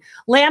 looking.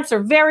 Lamps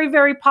are very,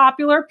 very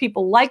popular.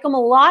 People like them a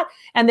lot,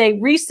 and they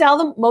resell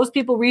them. Most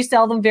people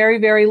resell them very,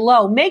 very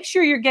low. Make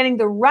sure you're getting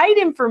the right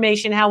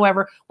information,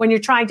 however, when you're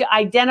trying to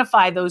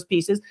identify those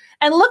pieces.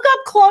 And look up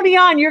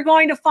Clodion. You're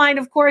going to find,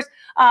 of course,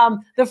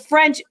 the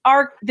French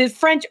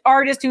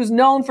artist who's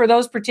known for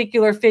those particular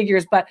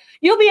figures, but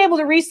you'll be able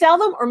to resell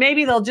them, or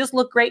maybe they'll just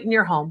look great in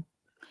your home.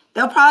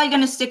 They're probably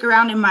going to stick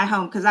around in my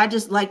home because I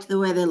just liked the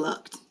way they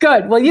looked.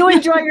 Good. Well, you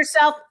enjoy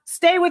yourself.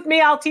 Stay with me.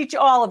 I'll teach you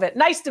all of it.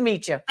 Nice to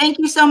meet you. Thank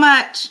you so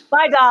much.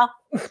 Bye, doll.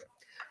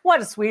 What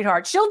a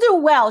sweetheart. She'll do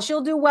well.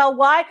 She'll do well.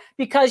 Why?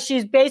 Because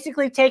she's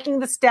basically taking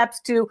the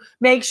steps to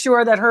make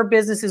sure that her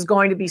business is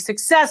going to be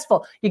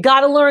successful. You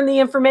got to learn the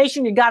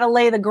information. You got to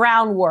lay the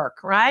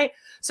groundwork, right?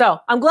 So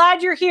I'm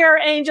glad you're here,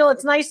 Angel.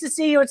 It's nice to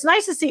see you. It's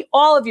nice to see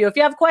all of you. If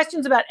you have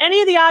questions about any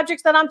of the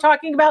objects that I'm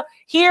talking about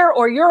here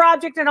or your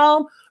object at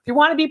home, if you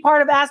want to be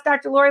part of Ask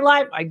Dr. Lori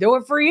Live, I do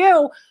it for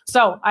you.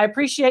 So I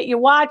appreciate you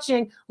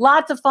watching.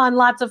 Lots of fun,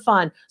 lots of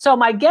fun. So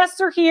my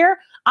guests are here.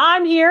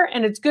 I'm here,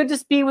 and it's good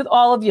to be with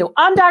all of you.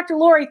 I'm Dr.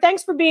 Lori.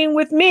 Thanks for being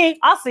with me.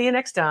 I'll see you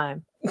next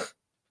time.